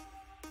team.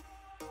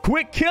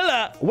 Quick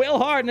Killer, well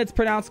hard, and it's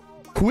pronounced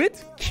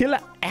Quit Killer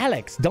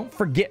Alex. Don't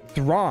forget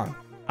Thrawn.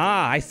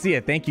 Ah, I see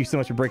it. Thank you so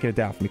much for breaking it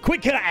down for me.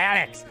 Quick Killer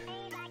Alex.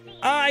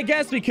 I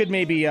guess we could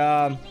maybe,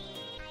 yeah,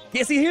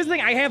 see, here's the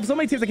thing. I have so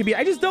many teams I can be.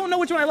 I just don't know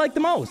which one I like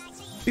the most.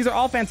 These are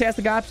all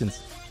fantastic options.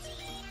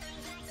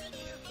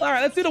 All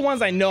right, let's do the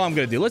ones I know I'm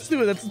going to do. Let's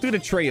do the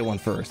Traya one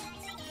first.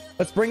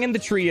 Let's bring in the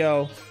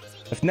trio.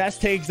 If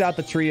Nest takes out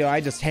the trio,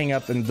 I just hang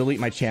up and delete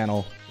my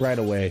channel right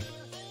away.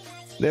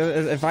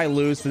 If I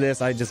lose to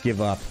this, I just give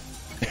up.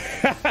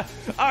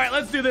 All right,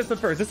 let's do this one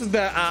first. This is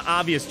the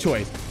obvious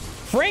choice.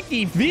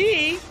 Frankie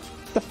V,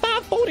 the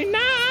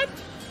 549.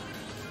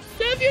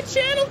 Love your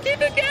channel. Keep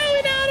it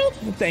going, Donald.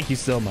 Well, thank you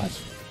so much.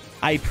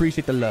 I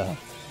appreciate the love.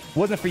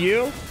 Wasn't for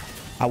you,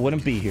 I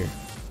wouldn't be here.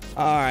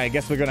 All right, I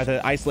guess we're going to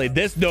have to isolate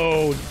this dude.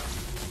 All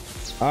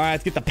right,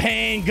 let's get the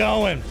pain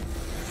going.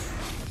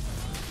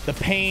 The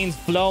pain's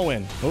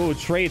flowing. Oh,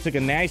 Trey took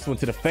a nice one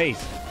to the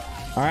face.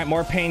 All right,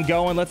 more pain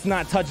going. Let's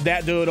not touch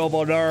that dude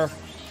over there.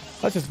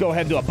 Let's just go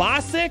ahead and do a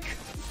Bostic.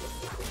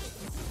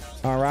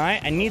 All right,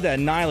 I need to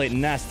annihilate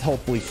Nest,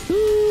 hopefully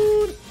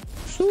soon.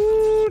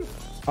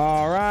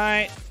 All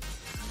right.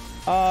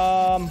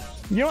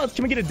 You know what?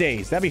 Can we get a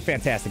daze? That'd be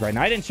fantastic right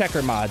now. I didn't check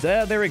her mods.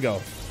 There we go.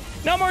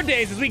 No more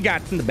dazes. We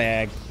got it in the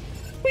bag.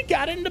 We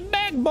got it in the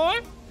bag,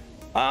 boy.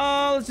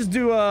 Let's just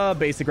do a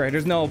basic right.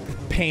 There's no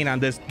pain on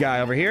this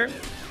guy over here.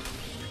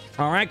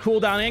 All right,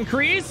 cooldown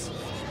increase.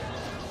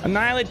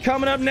 Annihilate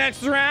coming up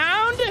next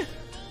round.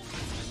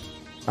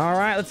 All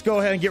right, let's go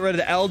ahead and get rid of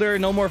the Elder.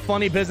 No more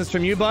funny business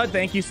from you, bud.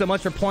 Thank you so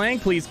much for playing.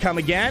 Please come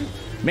again.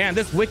 Man,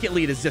 this Wicket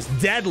lead is just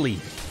deadly.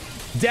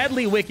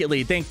 Deadly Wicket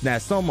lead. Thanks,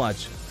 Ness, so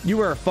much. You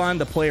were fun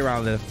to play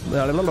around with.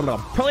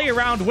 Play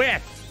around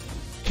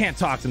with. Can't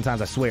talk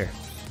sometimes, I swear.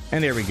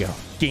 And there we go.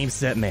 Game,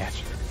 set,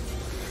 match.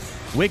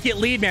 Wicket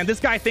lead, man. This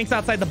guy thinks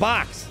outside the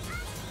box.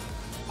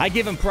 I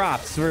give him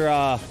props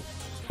for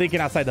thinking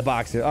outside the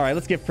box here. All right,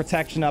 let's give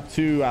protection up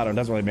to... I don't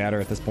know. Doesn't really matter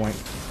at this point.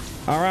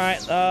 All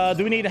right.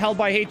 Do we need Held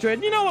by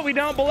Hatred? You know what? We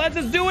don't, but let's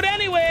just do it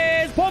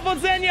anyways.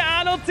 Powodzenia,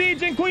 Arnold T.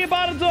 Dziękuję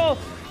bardzo.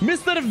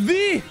 Mr.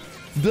 V.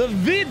 The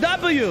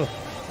VW.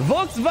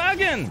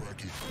 Volkswagen.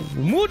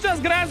 Muchas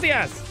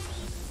gracias.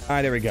 All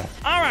right, there we go.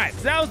 All right.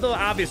 So that was the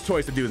obvious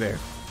choice to do there.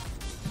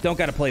 Don't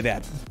got to play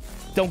that.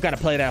 Don't got to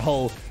play that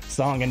whole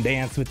song and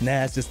dance with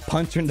Ness. Just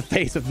punch her in the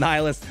face with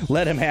Nihilus.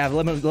 Let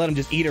him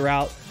just eat her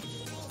out.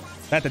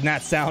 That did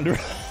not sound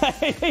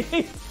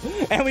right.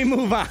 And we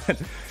move on.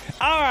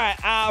 All right,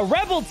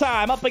 Rebel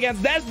time up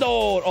against this dude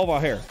over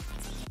here.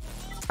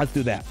 Let's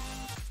do that.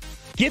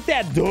 Get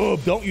that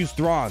dub. Don't use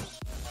strong.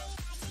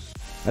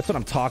 That's what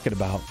I'm talking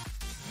about.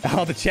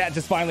 Oh, the chat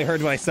just finally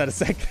heard what I said a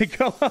second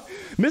ago.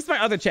 Missed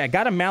my other chat.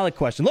 Got a Malik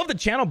question. Love the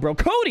channel, bro.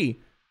 Cody.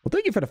 Well,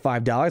 thank you for the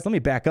 $5. Let me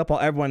back up while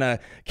everyone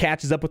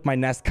catches up with my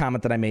Nest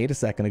comment that I made a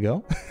second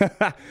ago.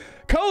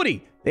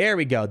 Cody. There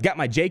we go. Got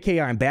my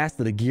JKR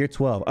Ambassador to Gear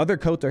 12. Other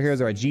KOTOR heroes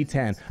are at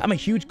G10. I'm a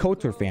huge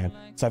KOTOR fan,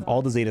 so I have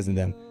all the Zetas in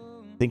them.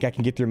 Think I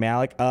can get through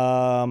Malik?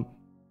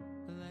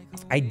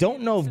 I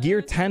don't know if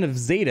Gear 10 of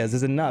Zetas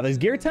is enough. Does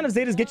Gear 10 of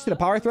Zetas get you to the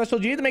power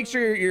threshold? You need to make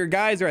sure your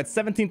guys are at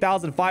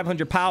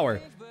 17,500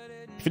 power.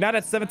 If you're not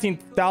at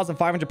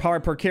 17,500 power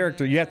per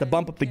character, you have to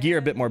bump up the gear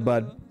a bit more,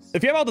 bud.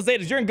 If you have all the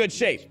Zetas, you're in good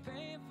shape.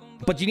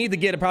 But you need to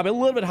get it probably a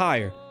little bit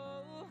higher.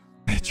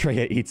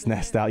 TRAYA eats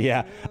Nest out.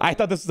 Yeah, I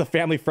thought this was a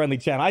family-friendly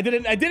channel. I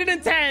didn't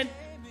intend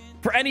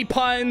for any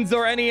puns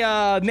or any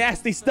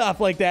nasty stuff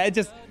like that. It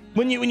just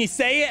when you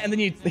say it and then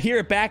you hear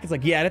it back, it's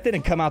like, yeah, that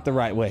didn't come out the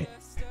right way.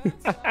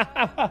 All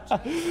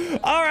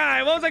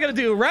right, what was I gonna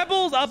do?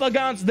 Rebels up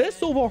against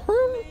this over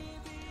here.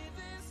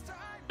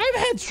 I've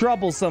had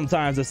trouble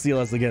sometimes with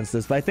CLS against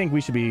this, but I think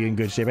we should be in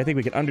good shape. I think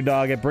we can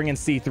underdog it, bring in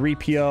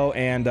C3PO,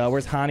 and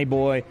where's Honey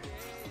Boy?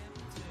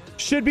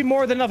 Should be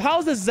more than enough.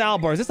 How's this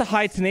Zalbar? Is this a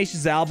high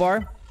tenacious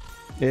Zalbar?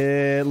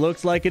 It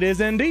looks like it is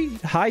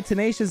indeed. High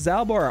tenacious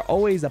Zalbar are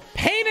always a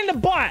pain in the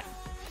butt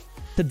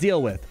to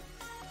deal with.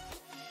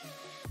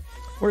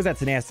 Where's that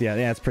tenacity at?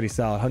 Yeah, it's pretty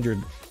solid.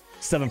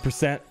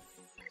 107%.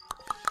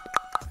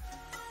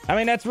 I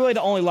mean, that's really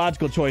the only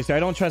logical choice here. I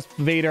don't trust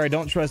Vader. I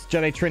don't trust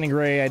Jedi Training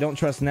Ray. I don't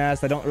trust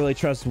Nest. I don't really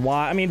trust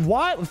Watt. I mean,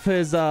 Watt with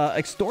his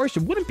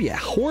extortion wouldn't be a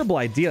horrible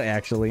idea,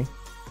 actually.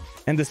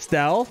 And the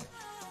stealth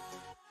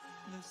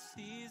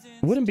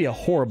wouldn't be a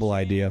horrible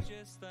idea.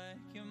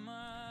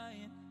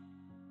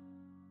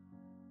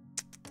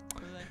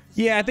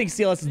 Yeah, I think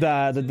CLS is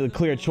the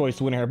clear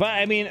choice winner. But,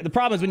 I mean, the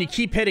problem is when you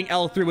keep hitting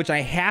L3, which I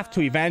have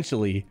to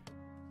eventually,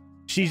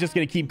 she's just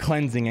going to keep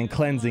cleansing and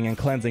cleansing and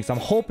cleansing. So I'm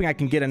hoping I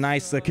can get a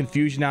nice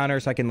confusion on her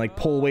so I can, like,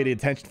 pull away the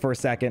attention for a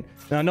second.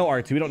 No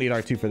R2. We don't need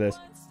R2 for this.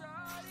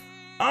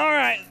 All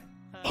right.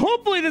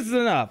 Hopefully this is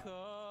enough.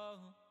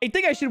 I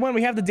think I should win.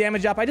 We have the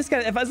damage up. I just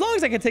got as long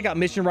as I can take out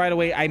mission right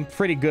away, I'm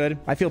pretty good.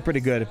 I feel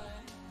pretty good.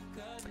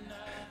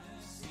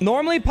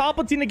 Normally,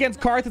 Palpatine against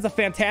Karth is a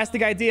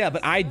fantastic idea,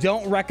 but I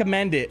don't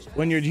recommend it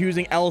when you're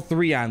using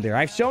L3 on there.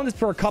 I've shown this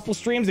for a couple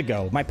streams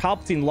ago. My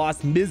Palpatine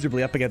lost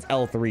miserably up against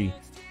L3.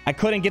 I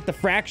couldn't get the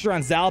fracture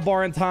on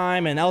Zalbar in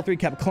time, and L3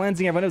 kept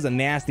cleansing everyone. It was a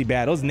nasty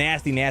battle. It was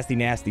nasty, nasty,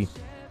 nasty.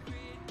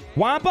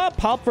 Wampa,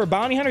 Palp for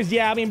bounty hunters?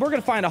 Yeah, I mean, we're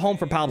going to find a home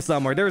for Palp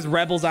somewhere. There's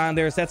Rebels on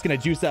there, so that's going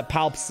to juice up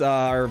Palp's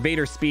or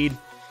Vader's speed.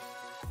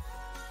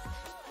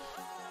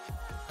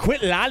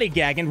 Quit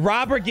lollygagging.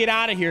 Robert, get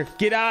out of here.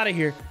 Get out of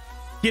here.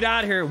 Get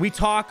out of here. We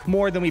talk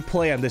more than we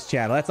play on this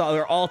channel. That's all.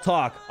 They're all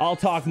talk. All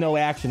talk, no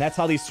action. That's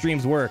how these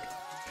streams work.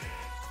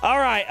 All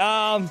right.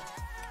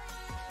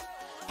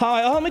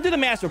 Let me do the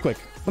math real quick.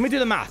 Let me do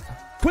the math.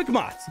 Quick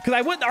math.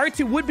 Because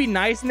R2 would be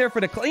nice in there for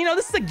the... You know,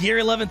 this is a Gear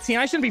 11 team.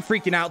 I shouldn't be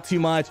freaking out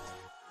too much.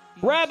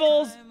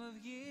 Rebels,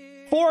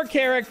 4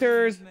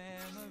 characters.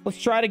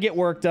 Let's try to get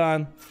work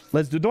done.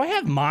 Let's do I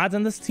have mods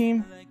on this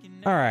team?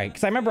 All right,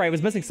 because I remember I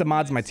was missing some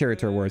mods in my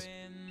territory wars.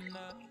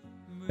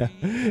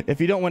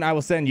 If you don't win, I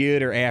will send you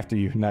it or after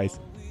you. Nice.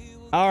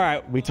 All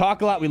right, we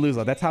talk a lot, we lose a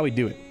lot. That's how we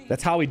do it.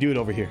 That's how we do it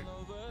over here.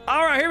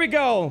 All right, here we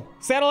go.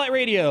 Satellite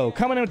radio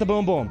coming in with the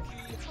boom boom.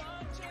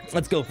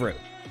 Let's go for it.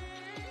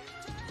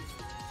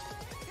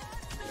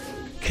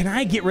 Can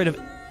I get rid of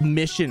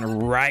mission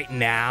right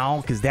now?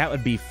 Because that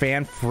would be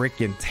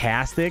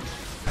fan-freaking-tastic.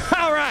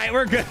 All right,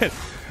 we're good.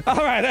 All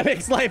right, that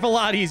makes life a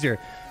lot easier.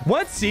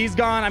 Once she's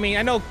gone, I mean,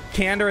 I know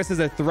Canderous is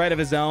a threat of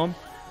his own,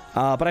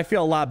 but I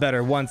feel a lot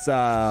better once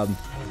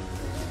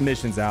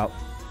mission's out.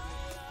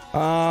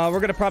 We're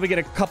going to probably get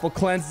a couple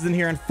cleanses in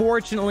here,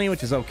 unfortunately,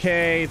 which is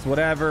okay. It's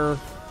whatever.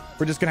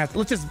 We're just going to have to...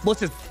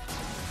 Let's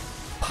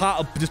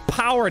just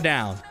power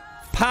down.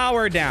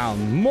 Power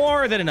down.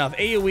 More than enough.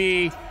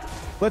 AoE.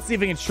 Let's see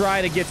if we can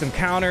try to get some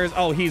counters.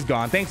 Oh, he's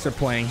gone. Thanks for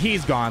playing.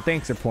 He's gone.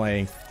 Thanks for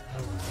playing.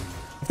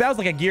 If that was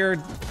like a Gear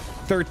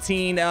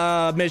 13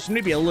 mission,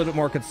 maybe a little bit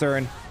more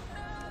concerned.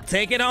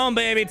 Take it home,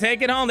 baby.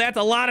 Take it home. That's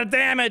a lot of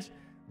damage.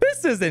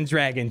 This isn't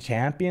Dragon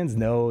Champions.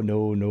 No.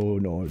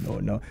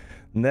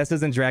 This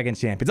isn't Dragon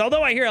Champions.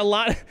 Although I hear a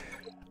lot...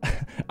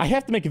 I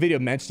have to make a video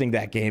mentioning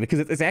that game because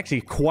it's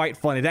actually quite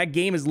funny. That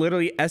game is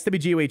literally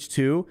SWGoH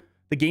 2.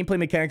 The gameplay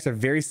mechanics are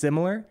very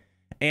similar.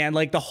 And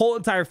like the whole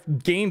entire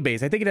game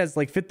base, I think it has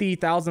like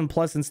 50,000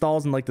 plus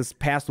installs in like this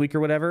past week or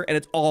whatever. And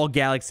it's all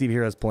Galaxy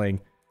heroes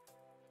playing.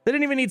 They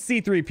didn't even need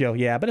C3PO.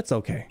 Yeah, but it's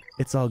okay.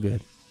 It's all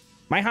good.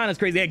 My Han is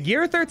crazy. Yeah,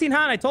 Gear 13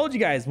 Han, I told you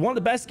guys. One of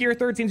the best Gear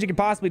 13s you can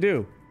possibly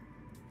do.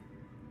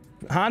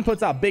 Han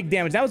puts out big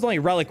damage. That was only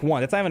Relic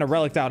 1. That's not even a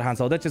Relic out Han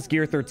Solo. That's just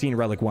Gear 13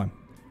 Relic 1.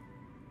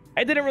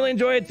 I didn't really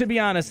enjoy it, to be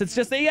honest. It's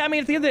just, yeah, I mean,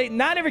 at the end of the day,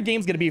 not every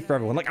game's going to be for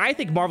everyone. Like, I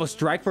think Marvel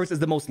Strike Force is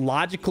the most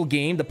logical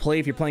game to play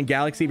if you're playing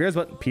Galaxy Heroes,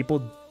 but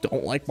people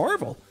don't like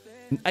Marvel.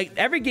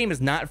 Every game is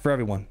not for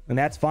everyone, and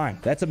that's fine.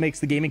 That's what makes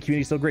the gaming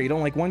community so great. You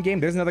don't like one game,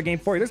 there's another game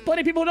for you. There's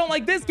plenty of people who don't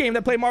like this game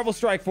that play Marvel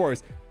Strike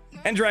Force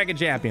and Dragon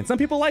Champion. Some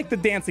people like the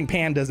dancing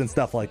pandas and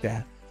stuff like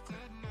that.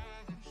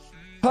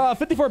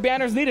 54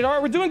 banners needed. All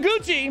right, we're doing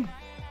Gucci.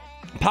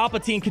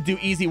 Palpatine could do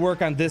easy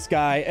work on this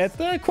guy. If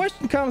the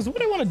question comes, what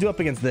do I want to do up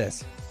against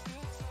this?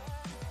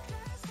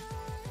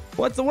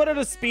 What are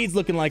the speeds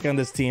looking like on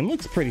this team?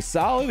 Looks pretty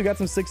solid. We got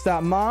some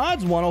 6-stop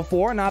mods.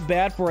 104, not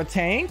bad for a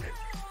tank.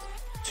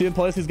 2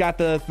 plus, he's got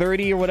the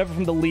 30 or whatever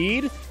from the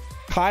lead.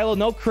 Kylo,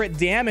 no crit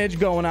damage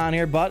going on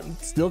here, but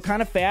still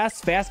kind of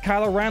fast. Fast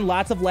Kylo Ren,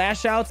 lots of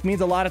lash outs,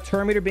 means a lot of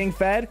turn meter being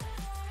fed.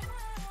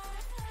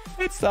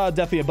 It's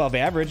definitely above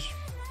average.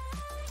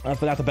 But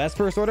not the best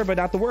first order, but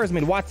not the worst. I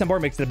mean, Watts and Bar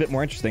makes it a bit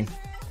more interesting.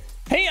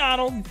 Hey,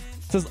 Arnold.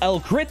 Says El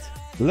Crit.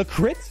 La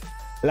Crit.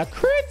 La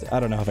Crit. I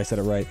don't know if I said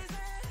it right.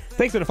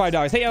 Thanks for the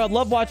 $5. Hey, I would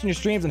love watching your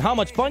streams and how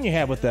much fun you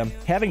have with them.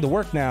 Heading to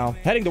work now.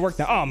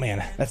 Oh,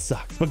 man, that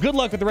sucks. But good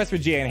luck with the rest of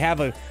your GA and have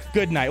a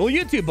good night. Well,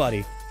 you too,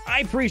 buddy.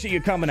 I appreciate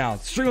you coming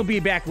out. Stream will be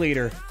back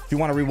later if you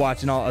want to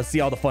rewatch and see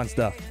all the fun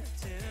stuff.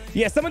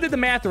 Yeah, someone did the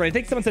math already. I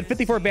think someone said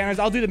 54 banners.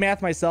 I'll do the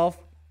math myself.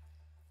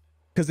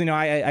 Because, you know,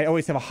 I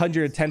always have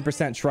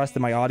 110% trust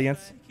in my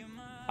audience.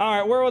 All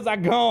right, where was I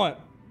going?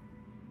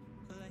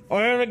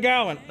 Where was I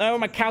going? Oh,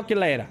 my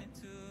calculator.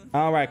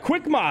 All right,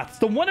 quick moths,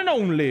 the one and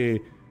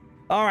only.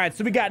 All right,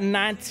 so we got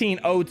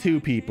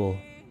 1902 people.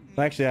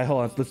 Actually,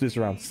 hold on, let's do this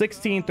around.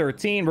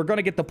 1613. We're going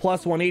to get the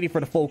plus 180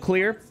 for the full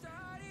clear.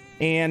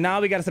 And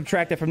now we got to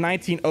subtract that from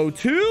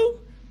 1902.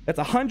 That's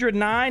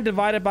 109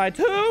 divided by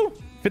 2.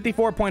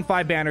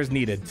 54.5 banners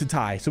needed to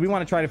tie. So we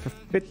want to try to...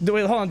 Wait,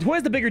 hold on. Who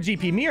has the bigger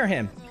GP, me or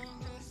him?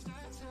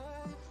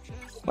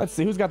 Let's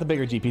see, who's got the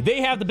bigger GP? They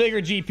have the bigger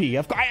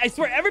GP. I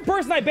swear, every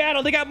person I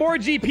battle, they got more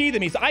GP than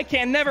me, so I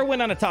can never win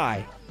on a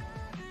tie.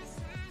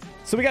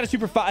 So we got to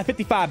shoot for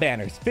 55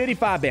 banners.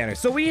 55 banners.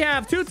 So we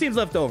have 2 teams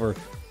left over.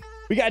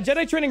 We got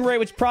Jedi Training Ray,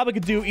 which probably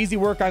could do easy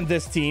work on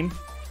this team.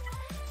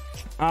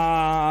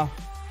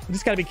 We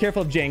just got to be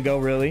careful of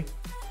Django, really.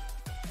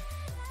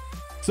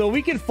 So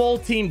we can full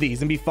team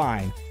these and be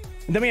fine.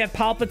 And then we have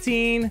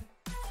Palpatine,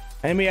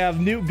 and we have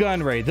Newt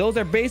Gunray. Those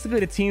are basically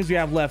the teams we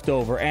have left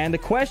over. And the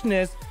question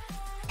is,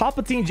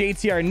 Palpatine,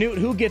 JTR, Newt,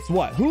 who gets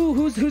what?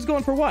 Who's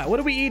going for what? What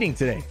are we eating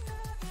today?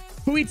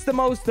 Who eats the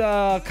most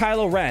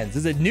Kylo Rens?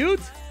 Is it Newt?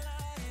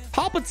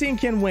 Palpatine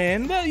can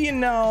win, but you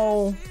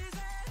know,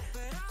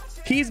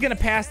 he's gonna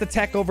pass the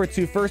tech over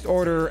to First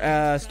Order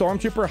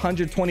Stormtrooper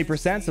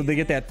 120%, so they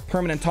get that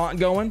permanent taunt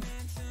going.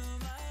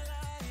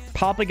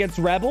 Pop against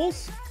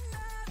Rebels,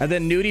 and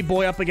then Newty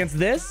Boy up against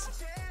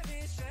this.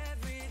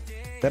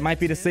 That might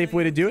be the safe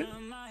way to do it.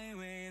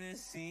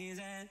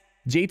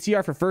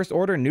 JTR for First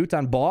Order, Newt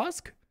on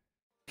Bosk.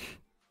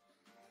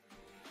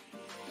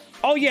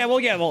 Oh, yeah,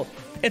 well,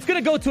 it's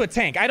going to go to a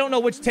tank. I don't know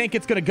which tank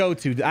it's going to go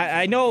to.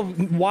 I know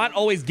Watt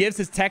always gives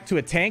his tech to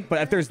a tank,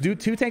 but if there's 2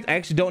 tanks, I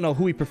actually don't know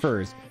who he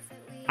prefers.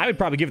 I would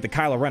probably give it to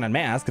Kylo Ren on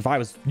Mask if I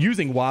was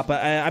using Watt,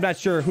 but I'm not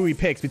sure who he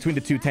picks between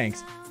the 2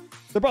 tanks.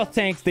 They're both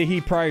tanks that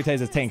he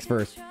prioritizes tanks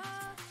first.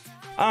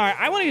 All right,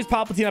 I want to use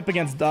Palpatine up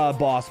against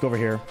Bosk over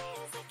here.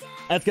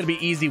 That's going to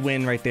be easy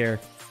win right there.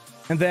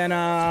 And then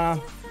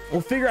we'll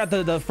figure out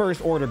the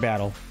First Order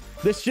battle.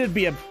 This should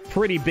be a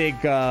pretty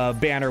big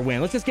banner win.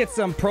 Let's just get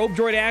some probe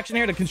droid action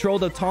here to control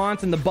the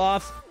taunts and the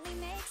buffs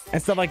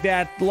and stuff like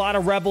that. A lot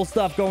of rebel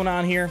stuff going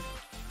on here.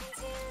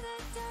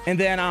 And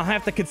then I'll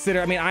have to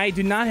consider, I mean, I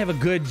do not have a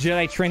good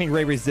Jedi Training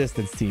Ray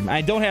Resistance team.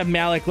 I don't have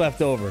Malak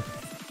left over.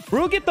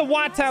 We'll get the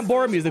Wat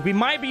Tambor music. We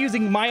might be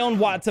using my own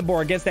Wat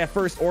Tambor against that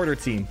First Order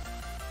team.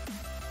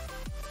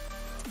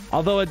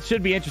 Although it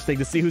should be interesting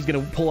to see who's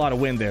going to pull out a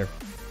win there.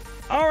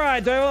 All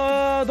right, do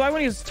I want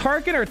to use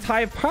Tarkin or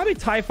TIE? Probably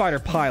TIE Fighter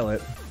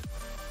Pilot.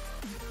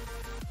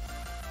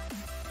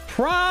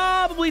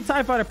 Probably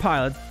TIE Fighter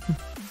Pilot.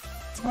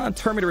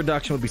 Terminator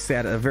Reduction would be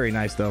sad. Very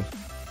nice, though.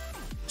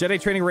 Jedi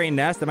Training Ray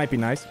Nest. That might be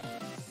nice.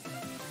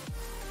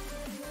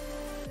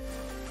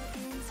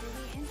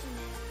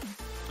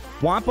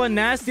 Wampa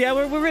Nest. Yeah,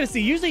 we're going to see.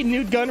 Usually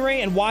Newt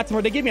Gunray and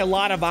Watson, they give me a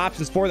lot of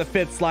options for the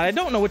 5th slot. I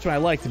don't know which one I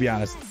like, to be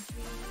honest.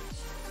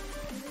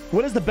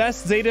 What is the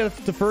best Zeta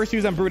to first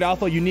use on Brood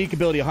Alpha? Unique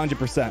ability,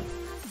 100%.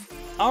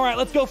 All right,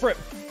 let's go for it.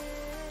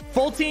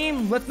 Full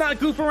team. Let's not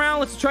goof around.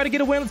 Let's try to get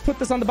a win. Let's put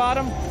this on the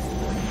bottom.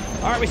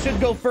 All right, we should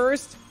go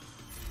first.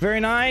 Very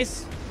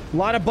nice. A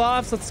lot of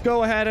buffs. Let's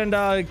go ahead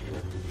and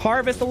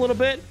harvest a little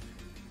bit.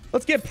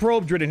 Let's get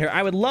Probe Droid in here.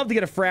 I would love to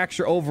get a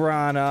Fracture over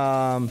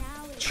on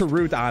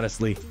Chirrut,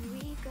 honestly.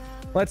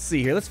 Let's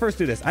see here. Let's first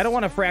do this. I don't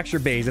want to Fracture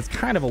Baze. It's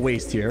kind of a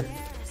waste here.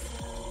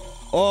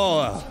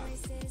 Oh,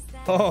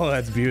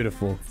 that's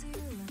beautiful.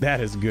 That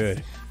is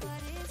good.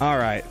 All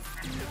right.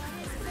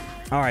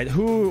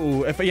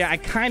 Who? Yeah, I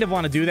kind of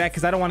want to do that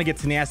because I don't want to get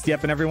Tenacity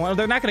up and everyone.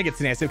 They're not going to get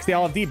Tenacity because they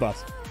all have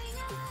debuffs.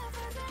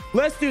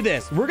 Let's do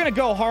this. We're going to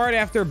go hard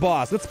after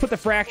boss. Let's put the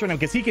Fracture on him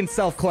because he can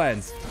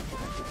self-cleanse.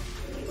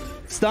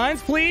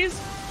 Stuns, please.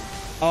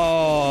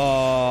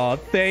 Oh,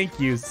 thank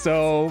you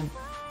so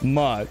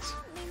much.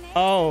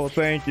 Oh,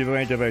 thank you.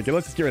 Let's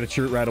just get rid of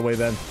Chirrut right away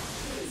then.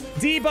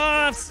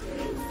 Debuffs.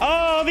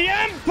 Oh, the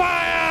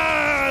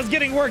Empire is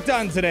getting work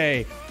done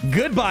today.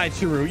 Goodbye,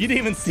 Chiru. You didn't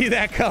even see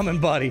that coming,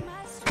 buddy.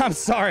 I'm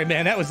sorry,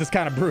 man. That was just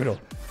kind of brutal.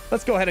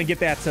 Let's go ahead and get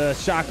that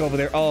shock over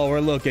there. Oh, we're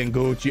looking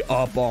Gucci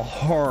up a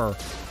her.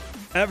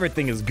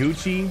 Everything is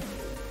Gucci.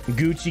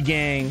 Gucci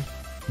gang.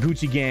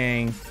 Gucci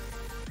gang.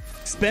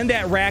 Spend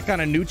that rack on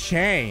a new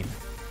chain.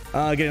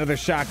 Get another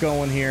shot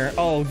going here.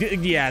 Oh,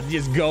 yeah.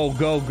 Just go,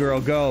 girl,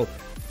 go.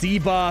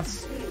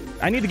 Debuffs.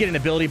 I need to get an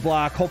ability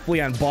block,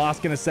 hopefully on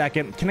Bosk in a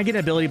second. Can I get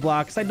an ability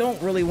block? Because I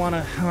don't really want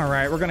to. All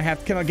right, we're going to have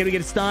to. Can I get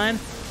a stun?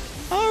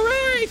 All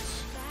right.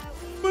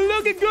 We're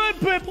looking good,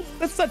 people.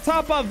 Let's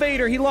top off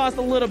Vader. He lost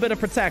a little bit of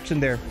protection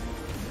there.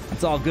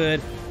 It's all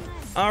good.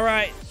 All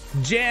right.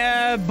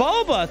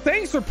 Boba,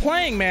 thanks for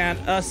playing,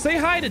 man. Say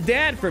hi to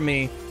Dad for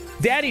me.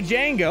 Daddy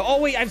Django. Oh,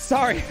 wait, I'm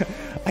sorry.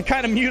 I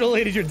kind of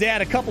mutilated your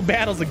dad a couple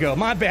battles ago.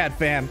 My bad,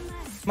 fam.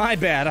 My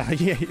bad.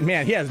 Yeah,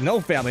 man, he has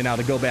no family now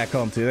to go back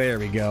home to. There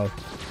we go.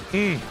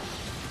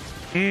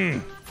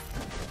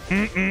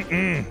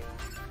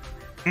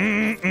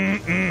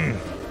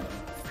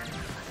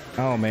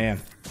 Oh, man.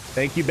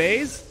 Thank you,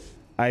 Baze.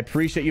 I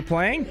appreciate you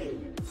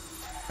playing.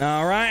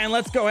 All right, and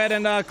let's go ahead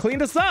and clean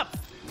this up.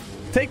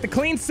 Take the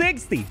clean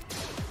 60.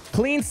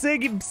 Clean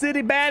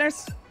city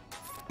banners.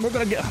 We're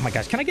gonna get. Oh my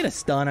gosh, can I get a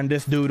stun on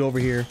this dude over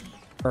here,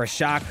 or a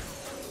shock?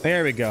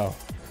 There we go.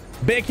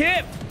 Big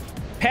hit.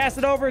 Pass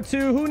it over to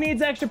who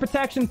needs extra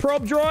protection?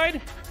 Probe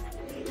droid.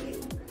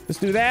 Let's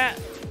do that.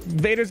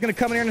 Vader's gonna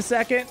come in here in a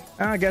second.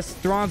 I guess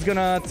Thrawn's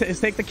gonna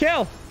take the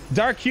kill.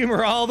 Dark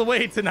humor all the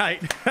way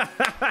tonight.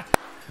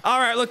 All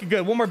right, looking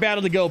good. One more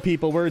battle to go,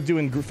 people. We're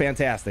doing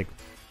fantastic.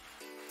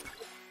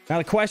 Now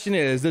the question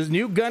is, does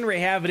Newt Gunray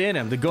have it in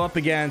him to go up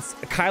against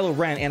Kylo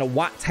Ren and a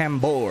Wat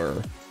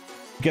Tambor?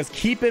 Because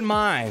keep in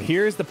mind,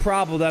 here's the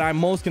problem that I'm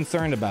most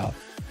concerned about.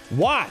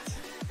 Wat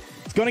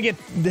is going to get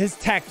his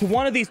tech to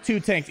one of these two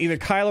tanks, either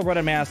Kylo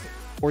Ren Mask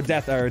or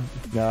Death or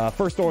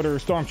First Order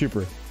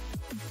Stormtrooper.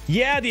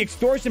 Yeah, the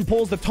extortion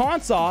pulls the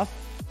taunts off,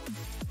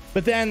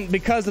 but then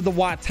because of the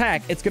Wat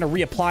tech, it's going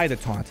to reapply the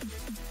taunt.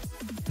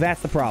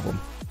 That's the problem.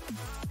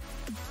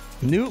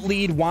 Newt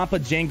lead Wampa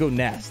Jango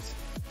Nest.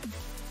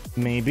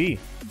 Maybe.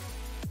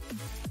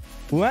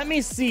 Let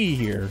me see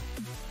here.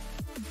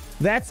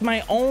 That's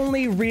my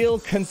only real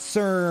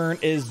concern,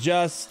 is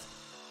just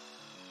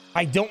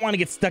I don't want to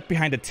get stuck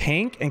behind a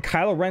tank, and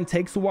Kylo Ren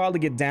takes a while to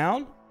get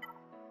down.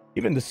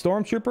 Even the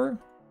Stormtrooper.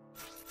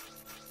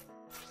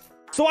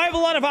 So I have a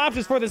lot of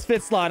options for this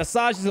 5th slot.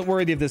 Asajj isn't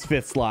worthy of this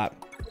 5th slot.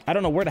 I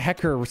don't know where the heck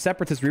her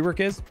Separatist rework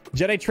is.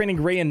 Jedi Training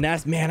Gray and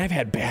Nest. Man, I've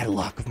had bad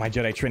luck with my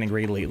Jedi Training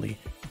Gray lately.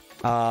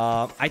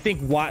 I think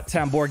Wat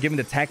Tambor, given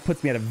the tech,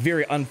 puts me at a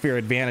very unfair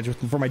advantage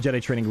for my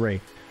Jedi Training Gray.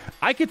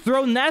 I could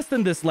throw Nest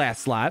in this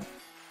last slot.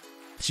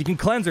 She can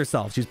cleanse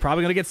herself. She's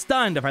probably going to get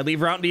stunned if I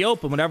leave her out in the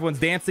open when everyone's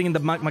dancing in the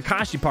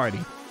Makashi party.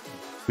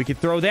 We could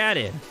throw that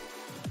in.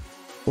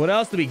 What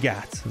else do we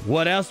got?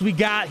 What else we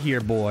got here,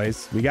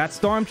 boys? We got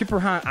Stormtrooper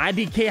Han.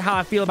 IDK how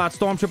I feel about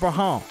Stormtrooper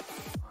Han.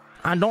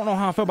 I don't know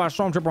how I feel about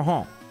Stormtrooper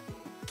Han.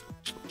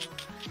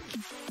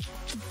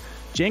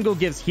 Jango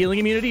gives healing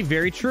immunity.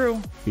 Very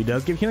true. He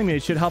does give healing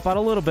immunity. Should help out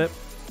a little bit.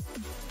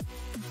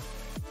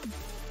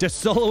 Just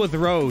solo with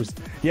Rose.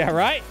 Yeah,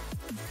 right?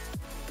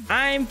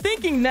 I'm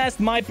thinking Nest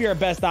might be our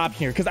best option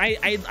here, because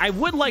I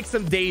would like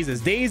some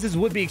Dazes. Dazes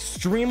would be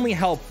extremely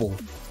helpful.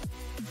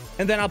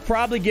 And then I'll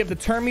probably give the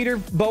turn meter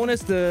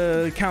bonus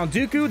to Count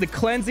Dooku, the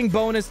cleansing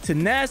bonus to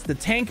Nest, the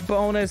tank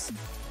bonus.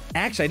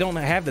 Actually, I don't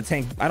have the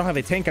tank. I don't have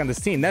a tank on this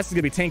team. Nest is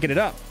going to be tanking it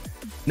up.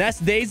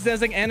 Nest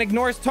dazes and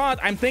ignores taunt.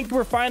 I'm thinking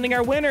we're finding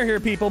our winner here,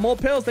 people. Mo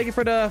Pills, thank you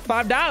for the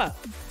 $5.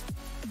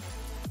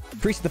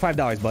 Appreciate the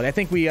 $5, buddy. I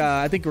think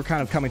we're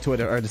kind of coming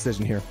to our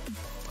decision here.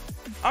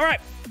 All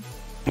right.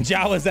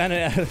 Jawas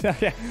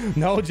and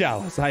no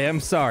Jawas. I am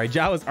sorry.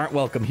 Jawas aren't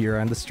welcome here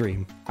on the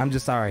stream. I'm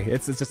just sorry.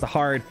 It's just a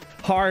hard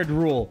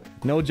rule.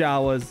 No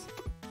Jawas.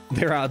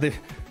 They're out there.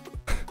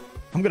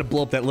 I'm gonna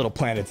blow up that little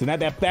planet, and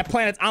that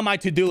planet's on my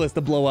to-do list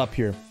to blow up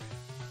here.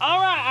 All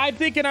right, I'm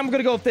thinking I'm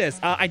gonna go with this.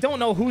 I don't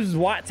know whose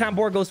Wat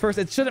Tambor goes first.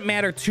 It shouldn't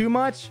matter too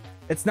much.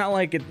 It's not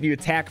like you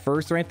attack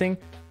first or anything.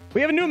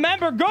 We have a new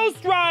member,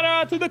 Ghost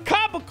Rider, to the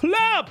Copper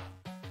Club.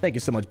 Thank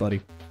you so much,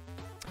 buddy.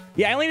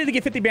 Yeah, I only need to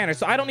get 50 banners,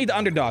 so I don't need to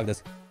underdog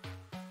this.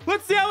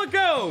 Let's see how it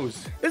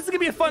goes. This is gonna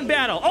be a fun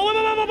battle. Oh,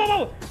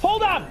 whoa.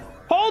 Hold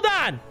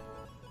on.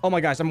 Oh my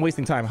gosh, I'm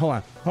wasting time. Hold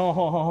on.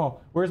 Hold.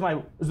 Where's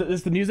my? Is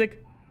this the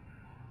music?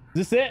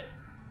 Is this it?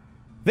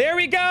 There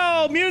we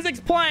go. Music's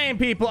playing,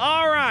 people.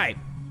 All right.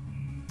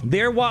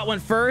 Their Wat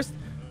went first.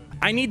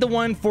 I need the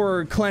one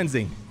for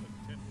cleansing.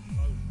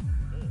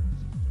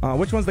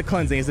 Which one's the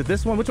cleansing? Is it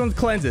this one? Which one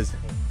cleanses?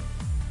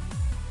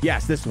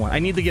 Yes, this one. I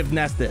need to give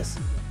Nest this.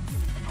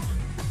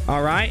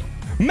 All right.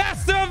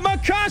 Master of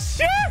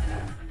Makashi!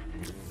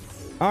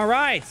 All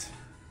right.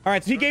 So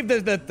he gave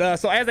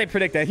so as I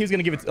predicted, he was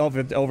going to give it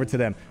over to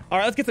them. All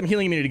right, let's get some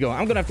healing immunity to go.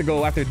 I'm going to have to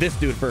go after this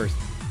dude first.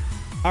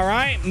 All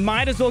right,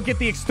 might as well get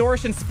the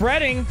extortion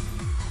spreading.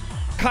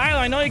 Kyle,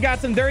 I know you got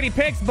some dirty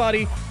picks,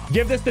 buddy.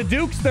 Give this to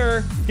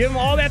Dukester. Give him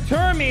all that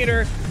turn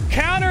meter.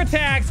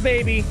 Counterattacks,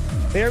 baby.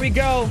 There we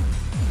go.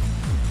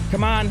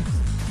 Come on.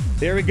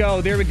 There we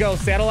go. There we go.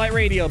 Satellite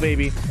radio,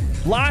 baby.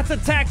 Lots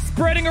of tech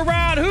spreading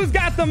around. Who's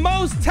got the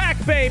most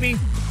tech, baby?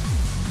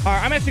 All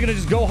right, I'm actually going to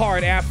just go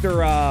hard after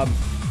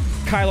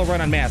Kylo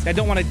run unmasked. I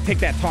don't want to take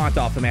that taunt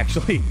off him,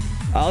 actually.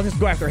 I'll just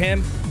go after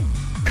him.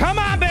 Come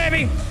on,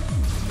 baby.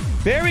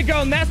 There we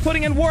go. Ness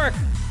putting in work.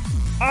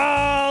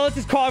 Oh, let's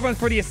just call everyone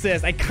for the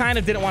assist. I kind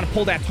of didn't want to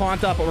pull that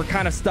taunt up, but we're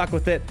kind of stuck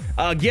with it.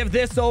 Give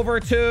this over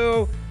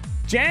to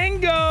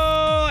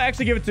Django.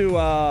 Actually, give it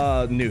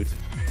to Newt.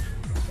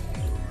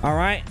 All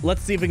right,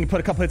 let's see if we can put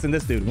a couple hits in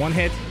this dude. 1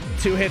 hit,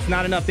 2 hits,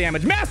 not enough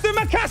damage. Master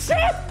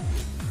Makashi!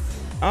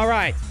 All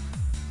right.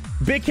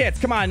 Big hits.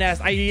 Come on, Ness.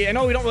 I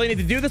know we don't really need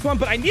to do this one,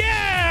 but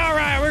yeah, all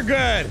right, we're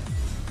good.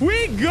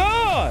 We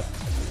good.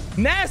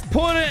 Ness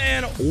put it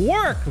in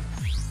work.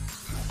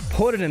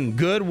 Put it in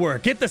good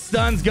work. Get the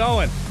stuns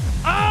going.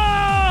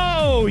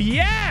 Oh,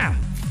 yeah.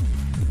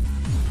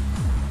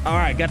 All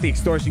right, got the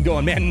extortion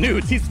going. Man,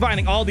 Newt, he's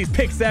finding all these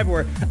picks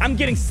everywhere. I'm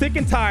getting sick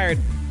and tired.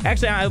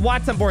 Actually,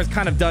 Watson Boar's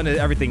kind of done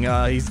everything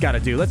he's got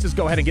to do. Let's just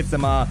go ahead and get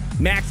some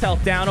max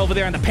health down over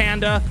there on the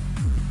Panda.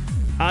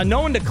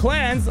 No one to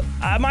cleanse.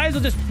 I might as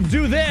well just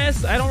do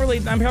this. I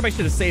probably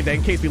should have saved that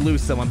in case we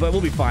lose someone, but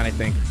we'll be fine, I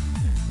think.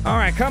 All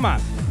right, come on.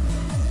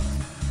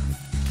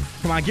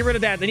 Come on, get rid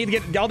of that. They need to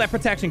get all that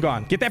protection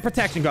gone. Get that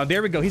protection gone.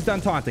 There we go. He's done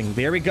taunting.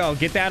 There we go.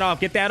 Get that off.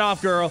 Get that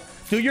off, girl.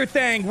 Do your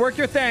thing. Work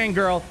your thing,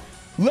 girl.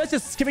 Can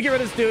we get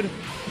rid of this dude?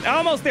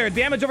 Almost there.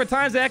 Damage over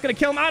time. Is that going to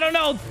kill him? I don't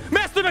know.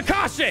 Master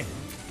Makashi.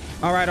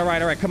 All right, all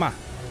right, all right. Come on.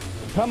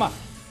 Come on.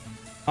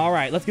 All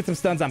right, let's get some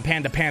stuns on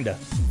Panda.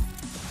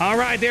 All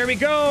right, there we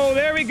go.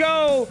 There we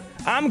go.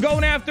 I'm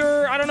going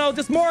after, I don't know,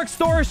 just more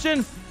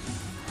extortion.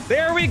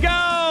 There we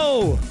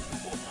go.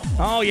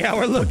 Oh, yeah,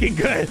 we're looking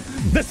good.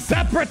 The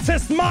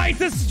Separatist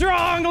might is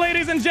strong,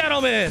 ladies and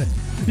gentlemen.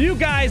 You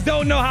guys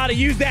don't know how to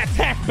use that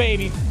tech,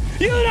 baby.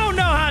 You don't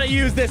know how to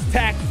use this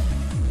tech.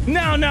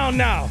 No, no,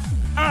 no.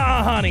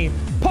 Honey.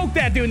 Poke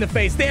that dude in the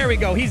face. There we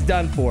go. He's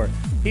done for.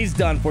 He's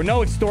done for.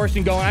 No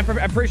extortion going. I'm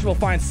pretty sure we'll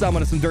find someone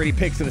with some dirty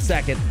picks in a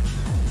second.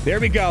 There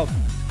we go.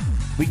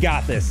 We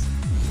got this.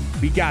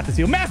 We got this.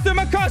 Master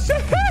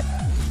Makashi.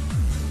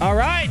 All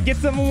right. Get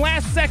some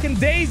last second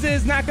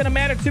dazes. Not going to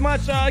matter too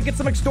much. Get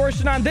some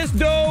extortion on this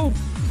dude.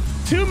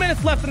 2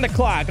 minutes left on the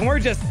clock. And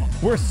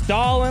we're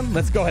stalling.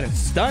 Let's go ahead and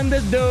stun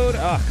this dude.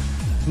 Ugh.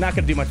 Not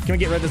going to do much. Can we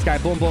get rid of this guy?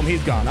 Boom, boom.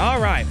 He's gone. All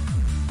right.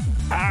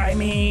 I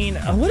mean,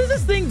 what does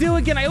this thing do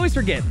again? I always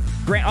forget.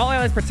 Grant all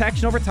allies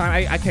protection over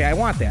time. Okay, I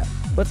want that.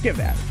 Let's give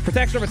that.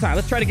 Protection over time.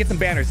 Let's try to get some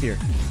banners here.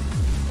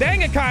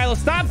 Dang it, Kylo.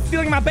 Stop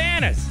stealing my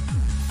banners.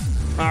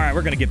 All right,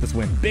 we're going to get this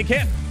win. Big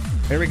hit.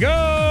 Here we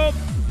go.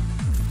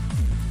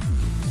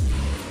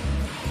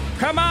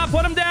 Come on,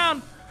 put him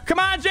down. Come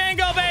on,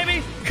 Django,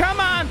 baby. Come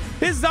on.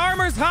 His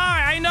armor's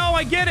high. I know,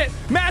 I get it.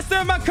 Master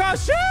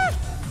Makashi.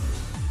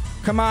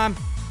 Come on.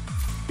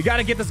 We got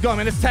to get this going,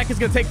 man. This tech is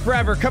going to take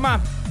forever. Come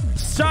on.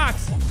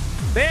 Shocks.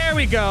 There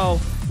we go.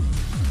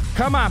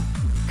 Come on.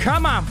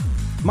 Come on.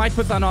 Might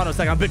put this on auto a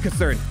second. I'm a bit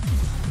concerned.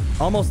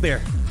 Almost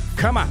there.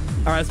 Come on.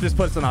 All right, let's just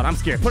put this on auto. I'm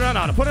scared. Put it on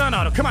auto. Put it on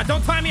auto. Come on.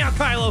 Don't time me out,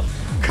 Kylo.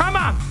 Come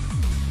on.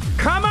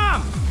 Come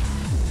on.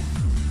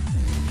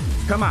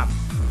 Come on.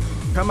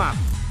 Come on.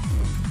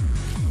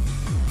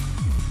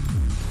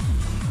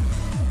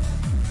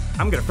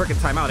 I'm going to frickin'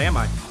 time out, am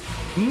I?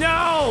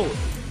 No!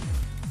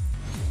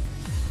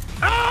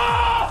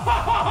 Oh!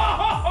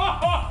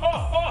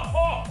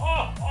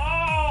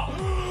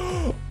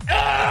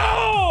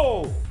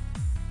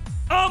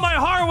 Oh, my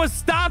heart was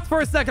stopped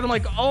for a second. I'm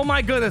like, oh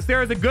my goodness,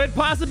 there is a good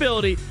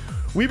possibility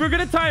we were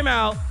gonna time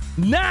out.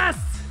 Ness,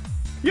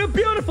 you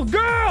beautiful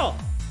girl.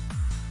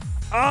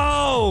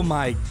 Oh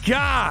my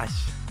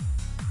gosh.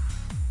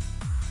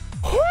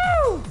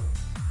 Woo!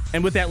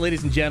 And with that,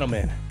 ladies and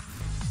gentlemen,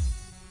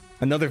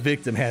 another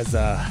victim has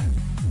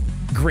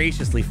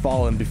graciously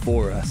fallen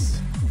before us.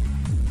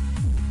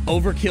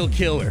 Overkill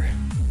Killer,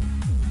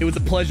 it was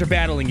a pleasure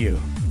battling you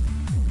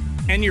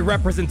and your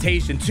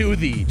representation to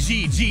the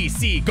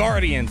GGC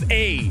Guardians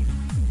A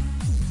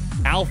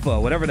Alpha,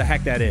 whatever the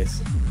heck that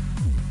is.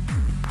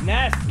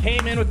 Ness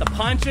came in with the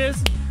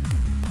punches.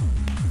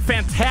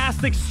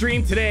 Fantastic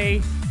stream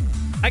today.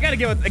 I gotta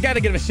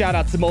give a shout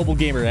out to Mobile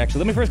Gamer. Actually,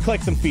 let me first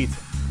collect some feet.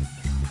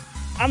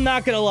 I'm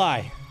not gonna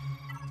lie,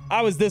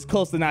 I was this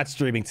close to not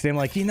streaming today. I'm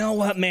like, you know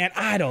what, man?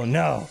 I don't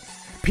know.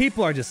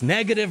 People are just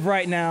negative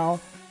right now.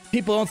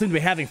 People don't seem to be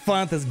having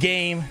fun with this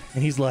game.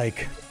 And he's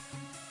like,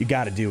 you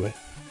gotta do it.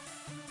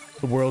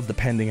 The world's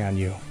depending on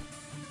you.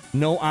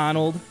 No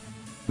Arnold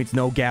means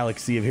no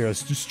Galaxy of Heroes.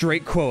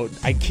 Straight quote.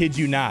 I kid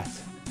you not.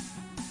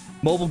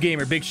 Mobile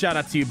Gamer, big shout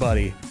out to you,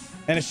 buddy.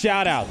 And a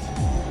shout out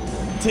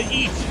to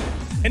each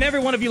and every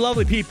one of you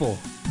lovely people.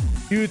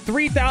 You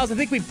 3,000,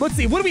 I think let's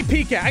see, what do we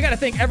peak at? I gotta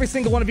thank every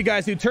single one of you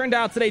guys who turned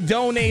out today,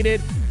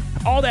 donated,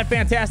 all that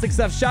fantastic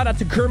stuff. Shout out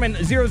to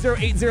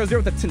Kerman00800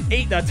 with the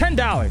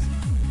 $10.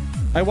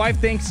 My wife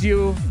thanks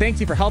you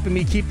for helping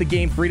me keep the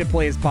game free to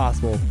play as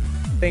possible.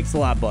 Thanks a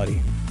lot,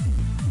 buddy.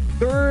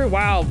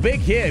 Wow, big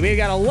hit. We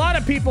got a lot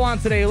of people on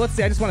today. Let's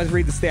see. I just want to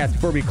read the stats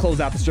before we close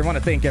out the stream. I want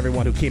to thank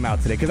everyone who came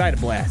out today because I had a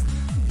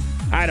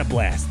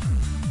blast.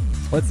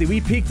 Let's see.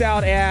 We peaked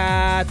out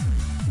at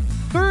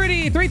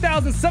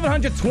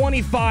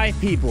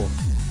 3,725 people.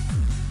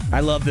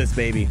 I love this,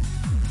 baby.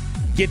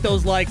 Get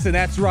those likes, and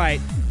that's right.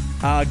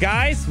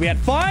 Guys, we had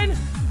fun.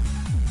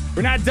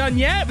 We're not done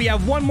yet. We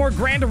have one more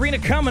Grand Arena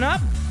coming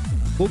up.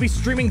 We'll be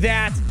streaming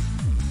that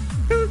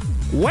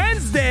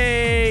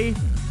Wednesday.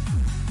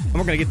 And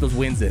we're going to get those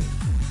wins in.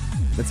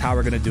 That's how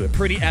we're going to do it.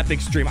 Pretty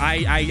epic stream. I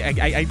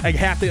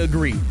have to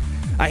agree.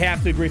 I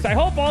have to agree. So I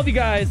hope all of you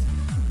guys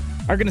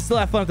are going to still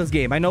have fun with this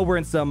game. I know we're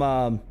in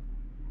some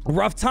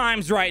rough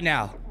times right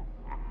now.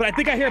 But I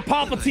think I hear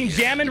Palpatine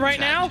jamming right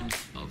now.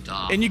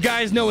 And you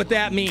guys know what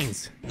that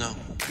means. No.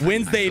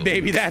 Wednesday,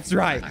 baby. That's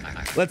right.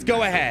 Let's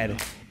go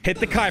ahead. Hit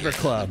the Kyber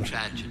Club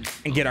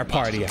and get our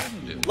party out.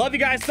 Love you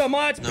guys so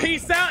much.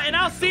 Peace out. And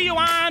I'll see you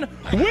on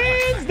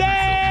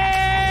Wednesday.